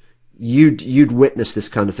Glasgow, you'd witnessed this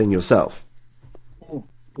kind of thing yourself.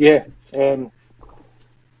 Yeah, I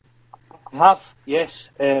have, yes.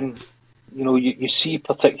 You see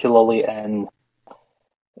particularly in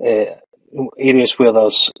areas where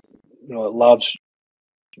there's large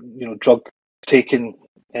drug taking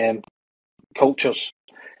cultures.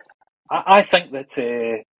 I think that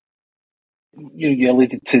you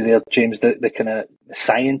alluded to there, James, the kind of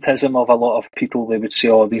scientism of a lot of people. They would say,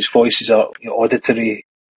 "Oh, these voices are auditory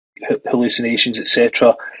hallucinations,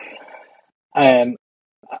 etc. And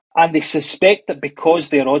they suspect that because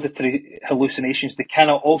they are auditory hallucinations, they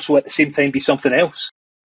cannot also at the same time be something else.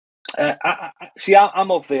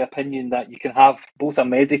 I'm of the opinion that you can have both a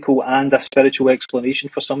medical and a spiritual explanation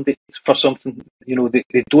for something.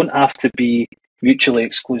 They don't have to be mutually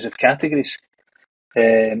exclusive categories.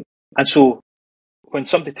 And so when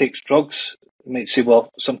somebody takes drugs, you might say,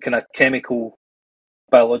 well, some kind of chemical,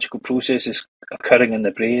 biological process is occurring in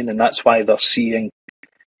the brain, and that's why they're seeing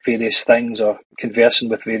various things or conversing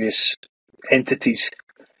with various entities.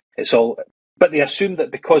 But they assume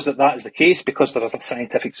that because that is the case, because there is a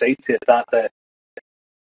scientific side to it, that the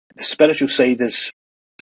spiritual side is,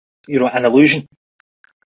 an illusion.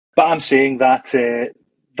 But I'm saying that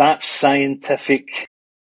that scientific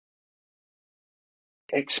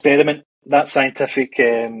experiment, that scientific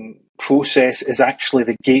process is actually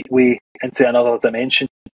the gateway into another dimension.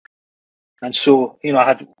 And so, I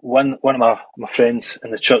had one of my friends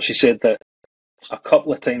in the church, he said that a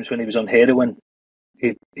couple of times when he was on heroin,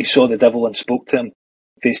 he saw the devil and spoke to him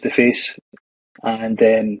face to face. And,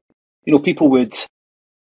 people would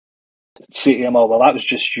say to him, oh, well, that was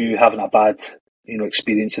just you having a bad,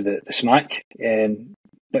 experience of the smack.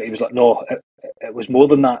 But he was like, no, it was more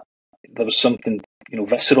than that. There was something,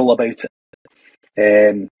 visceral about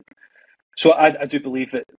it. So I do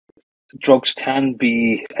believe that drugs can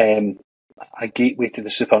be a gateway to the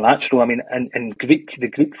supernatural. I mean, in Greek, the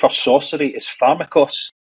Greek for sorcery is pharmakos.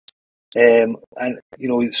 So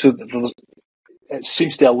it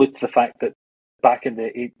seems to allude to the fact that back in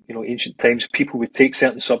the ancient times, people would take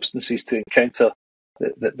certain substances to encounter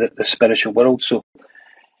the spiritual world. So,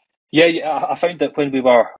 I found that when we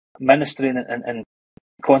were ministering in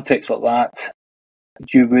contexts like that,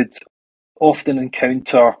 you would often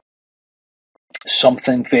encounter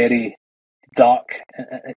something very dark,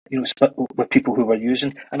 with people who were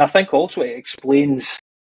using. And I think also it explains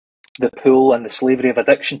the pull and the slavery of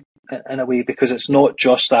addiction in a way, because it's not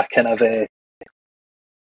just a kind of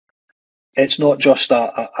it's not just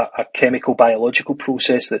a chemical biological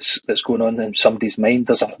process that's going on in somebody's mind.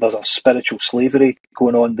 There's a spiritual slavery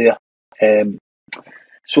going on there. A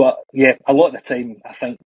lot of the time I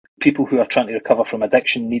think people who are trying to recover from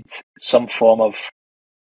addiction need some form of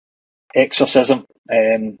exorcism,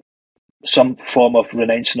 some form of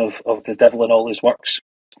renouncing of the devil and all his works.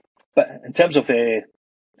 But in terms of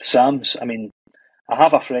Psalms, I mean, I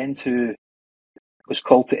have a friend who was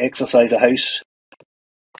called to exorcise a house,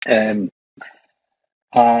 and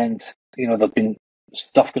there'd been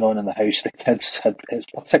stuff going on in the house. The kids had,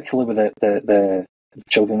 particularly with the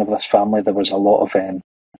children of this family, there was a lot of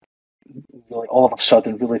really all of a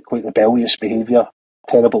sudden really quite rebellious behaviour,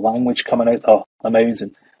 terrible language coming out their mouths,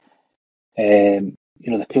 and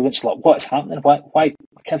the parents were like, what is happening? Why my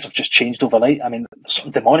kids have just changed overnight? I mean, there's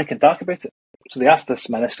something demonic and dark about it. So they asked this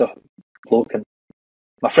minister bloke, and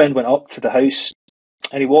my friend went up to the house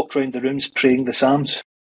and he walked around the rooms praying the Psalms,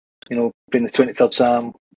 praying the 23rd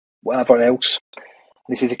Psalm, whatever else.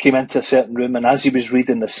 And he says he came into a certain room, and as he was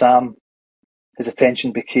reading the Psalm, his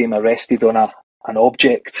attention became arrested on an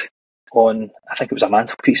object on, I think it was a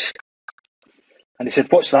mantelpiece. And he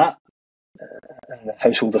said, what's that? And the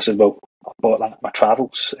householder said, well, I bought that in my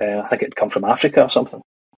travels. I think it'd come from Africa or something.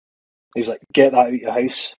 He was like, get that out of your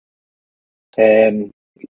house. And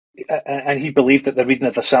he believed that the reading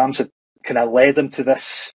of the Psalms had kind of led him to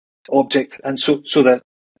this object. And so that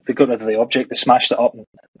they got rid of the object, they smashed it up and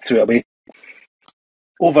threw it away.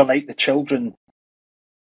 Overnight, the children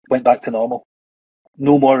went back to normal.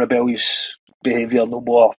 No more rebellious behaviour, no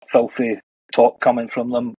more filthy talk coming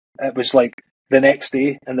from them. It was like the next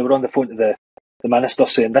day, and they were on the phone to the minister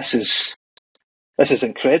saying, this is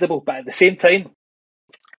incredible. But at the same time,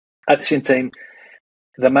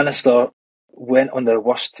 the minister went on the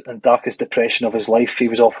worst and darkest depression of his life. He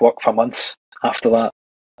was off work for months after that,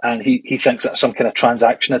 and he thinks that some kind of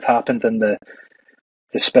transaction had happened in the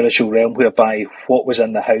spiritual realm, whereby what was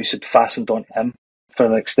in the house had fastened onto him for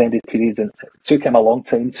an extended period, and it took him a long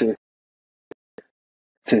time to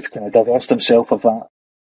kind of divest himself of that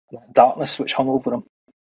darkness which hung over him.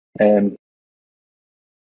 And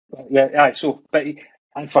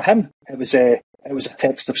for him, it was a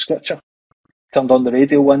text of scripture. Turned on the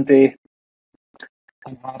radio one day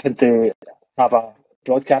and happened to have a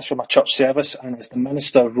broadcast from a church service, and as the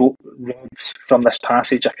minister read from this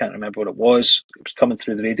passage, I can't remember what it was coming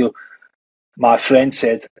through the radio, my friend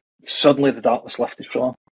said, suddenly the darkness lifted from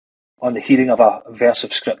him on the hearing of a verse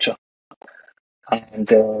of scripture. And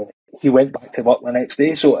he went back to work the next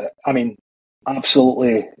day. So, I mean,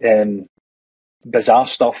 absolutely bizarre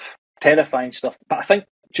stuff, terrifying stuff. But I think,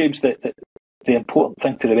 James, that the important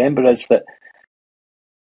thing to remember is that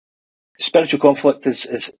spiritual conflict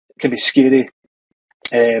can be scary.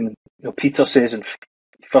 Peter says in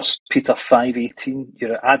 1 Peter 5:18,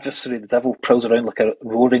 your adversary, the devil, prowls around like a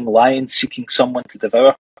roaring lion seeking someone to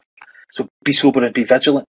devour. So be sober and be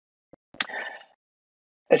vigilant.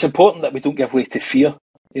 It's important that we don't give way to fear.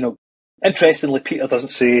 Interestingly, Peter doesn't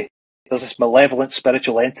say there's this malevolent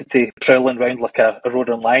spiritual entity prowling around like a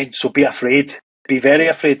roaring lion, so be afraid, be very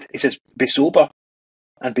afraid. He says, be sober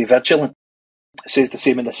and be vigilant. It says the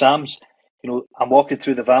same in the Psalms. I'm walking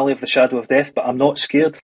through the valley of the shadow of death, but I'm not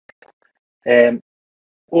scared.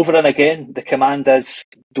 Over and again, the command is,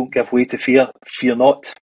 don't give way to fear, fear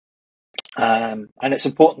not. And it's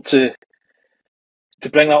important to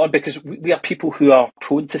bring that on, because we are people who are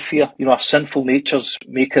prone to fear. Our sinful natures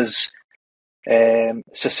make us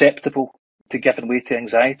susceptible to giving way to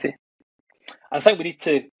anxiety. I think we need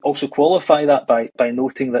to also qualify that by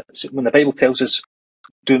noting that when the Bible tells us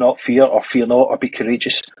do not fear or fear not or be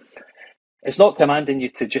courageous, it's not commanding you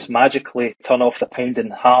to just magically turn off the pounding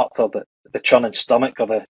heart or the churning stomach or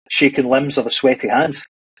the shaking limbs or the sweaty hands.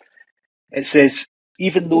 It says,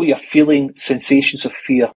 even though you're feeling sensations of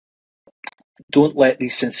fear, don't let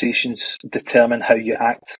these sensations determine how you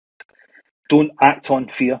act. Don't act on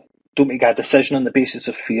fear. Don't make a decision on the basis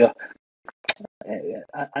of fear.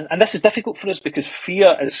 And this is difficult for us because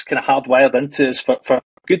fear is kind of hardwired into us for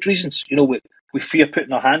good reasons. We fear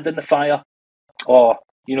putting our hand in the fire, or,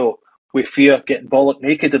 we fear getting bollock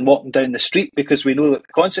naked and walking down the street because we know that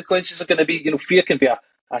the consequences are going to be, fear can be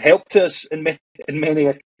a help to us in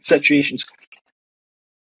many situations.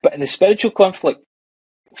 But in the spiritual conflict,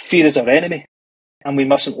 fear is our enemy, and we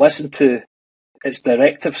mustn't listen to its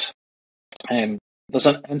directives. There's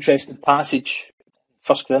an interesting passage,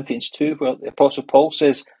 1 Corinthians 2, where the Apostle Paul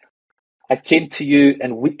says, I came to you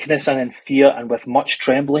in weakness and in fear and with much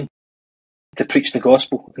trembling to preach the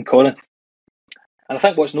gospel in Corinth. And I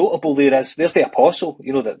think what's notable there's the apostle,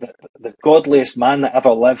 the godliest man that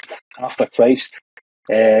ever lived after Christ,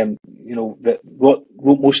 that wrote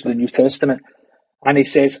most of the New Testament. And he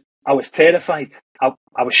says, I was terrified.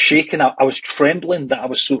 I was shaken. I was trembling that I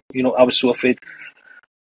was so afraid.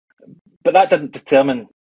 But that didn't determine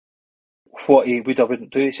what he would or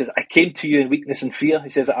wouldn't do. He says, I came to you in weakness and fear.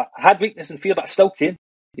 He says, I had weakness and fear, but I still came,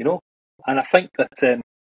 And I think that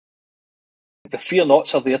the fear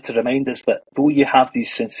nots are there to remind us that though you have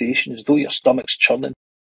these sensations, though your stomach's churning,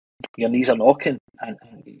 your knees are knocking, and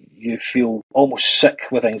you feel almost sick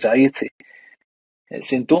with anxiety, it's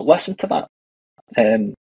saying don't listen to that.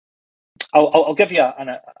 I'll give you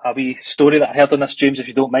a wee story that I heard on this, James, if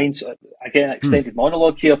you don't mind. So, again, an extended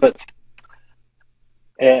monologue here, but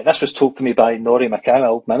this was told to me by Norrie McCow,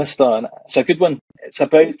 old minister, and it's a good one. It's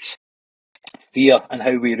about fear and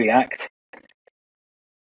how we react.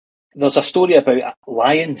 There's a story about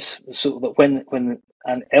lions. So that when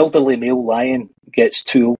an elderly male lion gets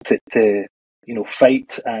too old to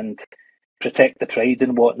fight and protect the pride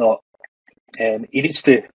and whatnot, he needs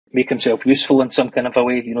to make himself useful in some kind of a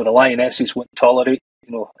way. The lionesses won't tolerate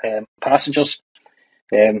passengers.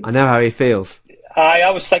 I know how he feels. I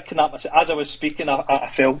was thinking that as I was speaking. I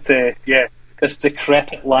felt this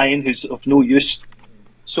decrepit lion who's of no use.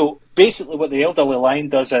 So basically, what the elderly lion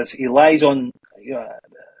does is he lies on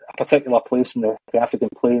a particular place in the African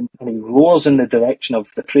plain, and he roars in the direction of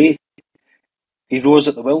the prey. He roars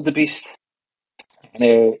at the wildebeest, and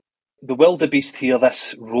the wildebeest hear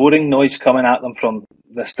this roaring noise coming at them from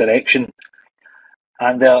this direction,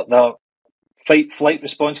 and their flight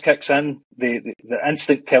response kicks in. The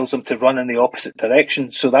instinct tells them to run in the opposite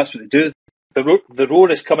direction, so that's what they do. The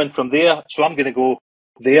roar is coming from there, so I'm going to go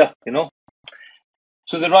there,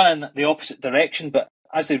 So they run in the opposite direction, but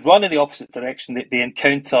as they run in the opposite direction, they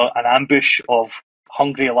encounter an ambush of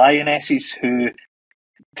hungry lionesses who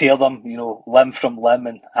tear them, limb from limb,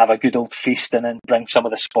 and have a good old feasting and bring some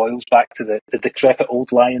of the spoils back to the decrepit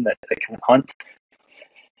old lion that can hunt.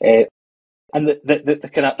 And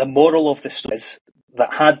the moral of the story is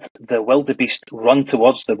that had the wildebeest run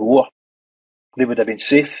towards the roar, they would have been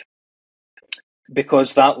safe,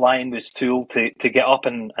 because that lion was too old to get up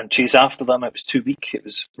and chase after them. It was too weak. It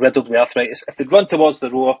was riddled with arthritis. If they'd run towards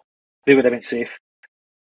the roar, they would have been safe.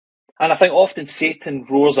 And I think often Satan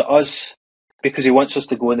roars at us because he wants us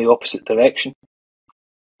to go in the opposite direction.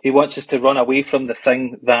 He wants us to run away from the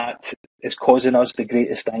thing that is causing us the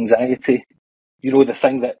greatest anxiety. The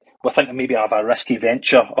thing that we're thinking maybe of a risky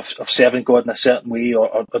venture of serving God in a certain way,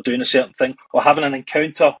 or doing a certain thing, or having an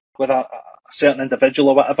encounter with a certain individual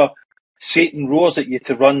or whatever. Satan roars at you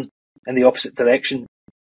to run in the opposite direction.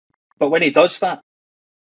 But when he does that,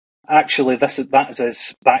 actually that is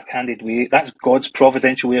his backhanded way. That's God's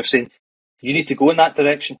providential way of saying, you need to go in that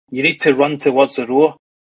direction. You need to run towards the roar.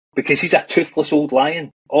 because he's a toothless old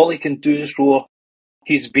lion. All he can do is roar.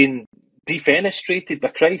 He's been defenestrated by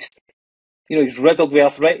Christ. He's riddled with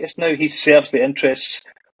arthritis now. He serves the interests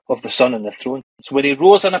of the Son on the throne. So when he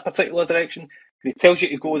roars in a particular direction, when he tells you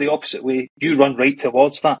to go the opposite way, you run right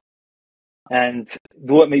towards that. And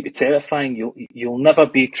though it might be terrifying, you'll never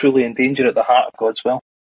be truly in danger at the heart of God's will.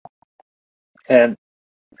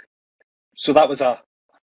 So that was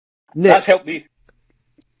that's helped me.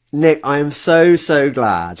 Nick, I am so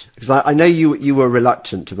glad, because I know you were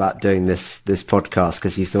reluctant about doing this podcast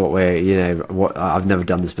because you thought, what, I've never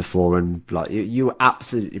done this before, and like you were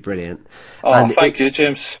absolutely brilliant. Oh, and thank you,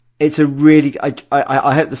 James. It's a really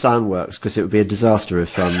I hope the sound works, because it would be a disaster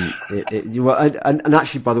if you were, and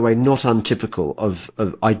actually, by the way, not untypical of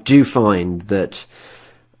I do find that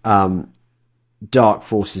dark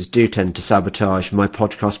forces do tend to sabotage my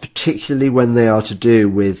podcast, particularly when they are to do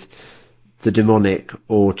with the demonic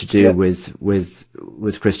or to do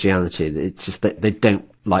with Christianity. It's just that they don't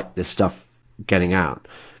like this stuff getting out.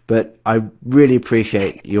 But I really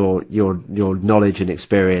appreciate your knowledge and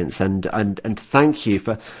experience, and thank you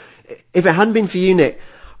for. If it hadn't been for you, Nick,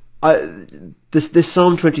 this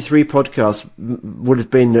Psalm 23 podcast would have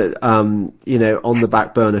been on the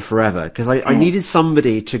back burner forever, because I needed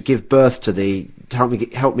somebody to give birth to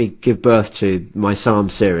help me give birth to my Psalm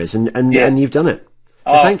series, and you've done it.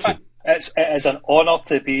 So thank you. It is an honour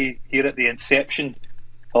to be here at the inception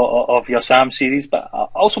of your Psalm series, but I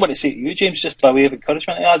also want to say to you, James, just by way of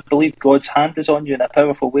encouragement, I believe God's hand is on you in a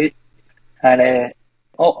powerful way, and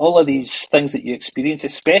all of these things that you experience,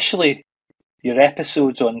 especially your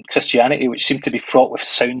episodes on Christianity, which seem to be fraught with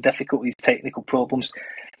sound difficulties, technical problems,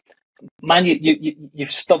 man,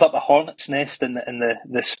 you've stirred up a hornet's nest in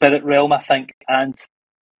the spirit realm, I think, and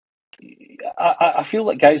I feel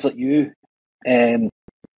like guys like you.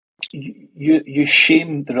 You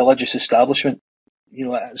shame the religious establishment.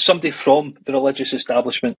 Somebody from the religious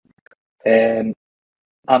establishment. I'm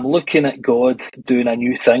looking at God doing a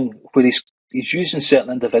new thing where he's using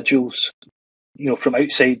certain individuals, from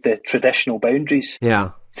outside the traditional boundaries,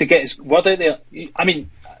 to get his word out there. I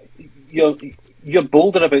mean, you're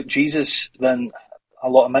bolder about Jesus than a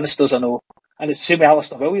lot of ministers I know, and it's the same with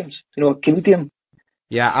Alistair Williams, a comedian.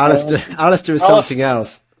 Yeah, Alistair is something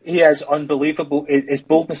else. He is unbelievable. His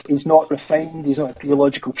boldness, he's not refined, he's not a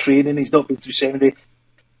theological training, he's not been through seminary.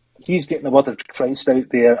 He's getting the word of Christ out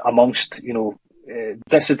there amongst,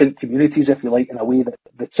 dissident communities, if you like, in a way that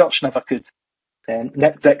the church never could.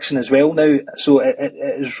 Nick Dixon as well now. So it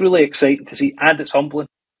is really exciting to see, and it's humbling.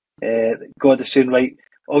 God is saying, right,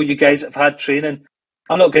 all you guys that have had training,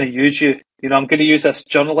 I'm not going to use you. I'm going to use this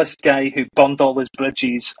journalist guy who burned all his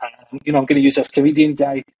bridges, and, I'm going to use this comedian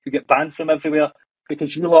guy who get banned from everywhere,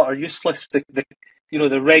 because you lot are useless. The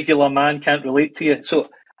regular man can't relate to you. So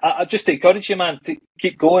I just encourage you, man, to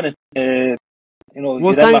keep going, and you're in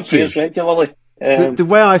my prayers regularly. The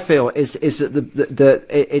way I feel is that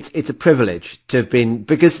it's a privilege to have been,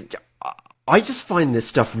 because I just find this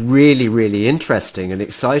stuff really, really interesting and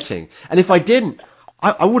exciting. And if I didn't,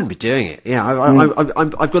 I wouldn't be doing it. Yeah,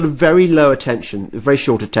 I've got a very very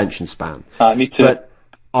short attention span. Me too. But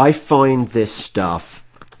I find this stuff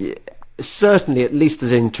certainly at least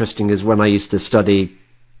as interesting as when I used to study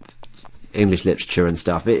English literature and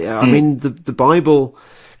stuff. I mean, the Bible,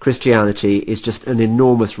 Christianity is just an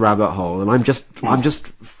enormous rabbit hole, and I'm just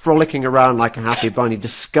frolicking around like a happy bunny,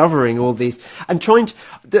 discovering all these and trying to.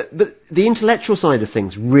 But the intellectual side of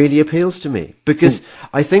things really appeals to me, because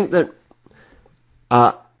I think that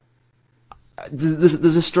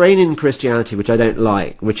there's a strain in Christianity which I don't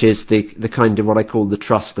like, which is the kind of what I call the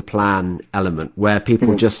trust the plan element, where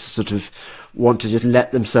people just sort of want to just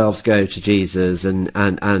let themselves go to Jesus and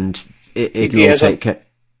it'll all take care.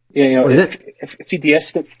 Yeah, if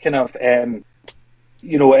fideistic kind of,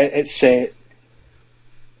 it's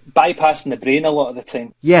bypassing the brain a lot of the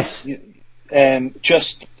time. Yes. They're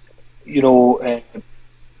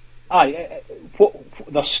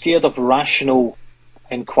scared of rational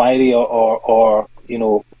inquiry or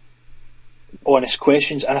honest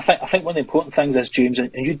questions. And I think one of the important things is, James,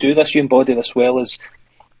 and you do this, you embody this well, is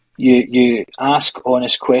you ask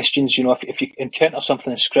honest questions. If you encounter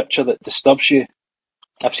something in Scripture that disturbs you,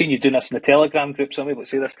 I've seen you doing this in the Telegram group, some people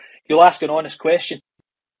say this, you'll ask an honest question.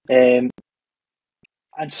 And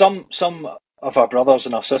some of our brothers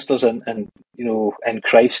and our sisters in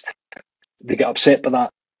Christ, they get upset by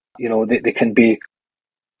that. They can be,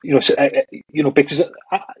 because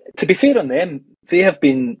to be fair on them, they have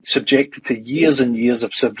been subjected to years and years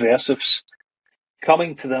of subversives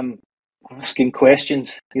coming to them, asking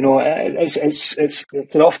questions. It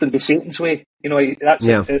can often be Satan's way. That's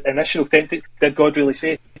the initial attempt. Did God really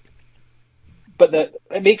say? but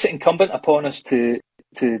it makes it incumbent upon us to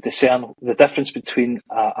discern the difference between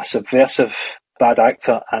a subversive bad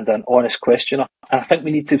actor and an honest questioner. And I think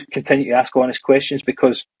we need to continue to ask honest questions,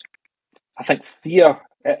 because I think fear,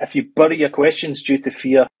 if you bury your questions due to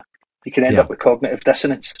fear, you can end up with cognitive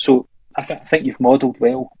dissonance. So I think you've modelled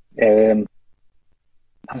well,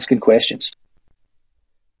 asking questions.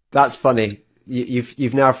 That's funny.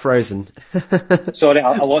 You've now frozen. Sorry,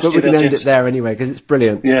 I lost but you there, James. But we can end it there anyway, because it's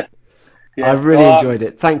brilliant. Yeah. I really enjoyed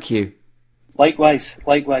it. Thank you. Likewise.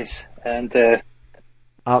 And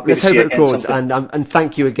let's hope it records. And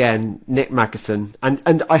thank you again, Nick Mackison.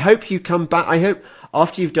 And I hope you come back. I hope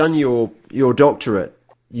after you've done your doctorate,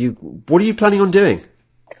 what are you planning on doing?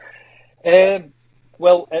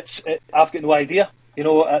 Well, I've got no idea.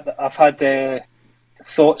 I've had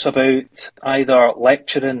thoughts about either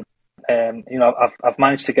lecturing. I've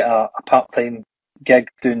managed to get a part-time gig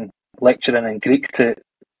doing lecturing in Greek to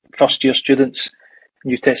first-year students,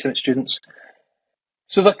 New Testament students.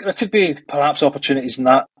 So there could be perhaps opportunities in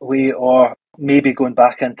that way, or maybe going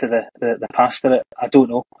back into the pastorate. I don't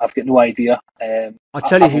know. I've got no idea. I'll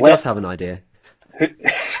tell you who does have an idea.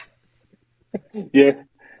 Yeah.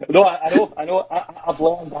 No, I know. I've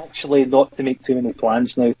learned actually not to make too many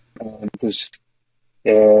plans now, because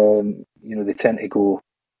they tend to go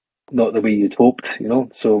not the way you'd hoped.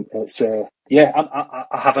 So it's I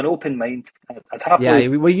have an open mind. I'd happily... Yeah,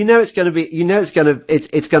 well, it's going to be.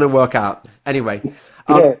 It's going to work out anyway.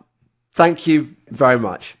 Thank you very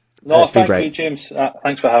much. No, it's been thank great. you, James.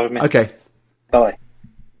 Thanks for having me. Okay. Bye.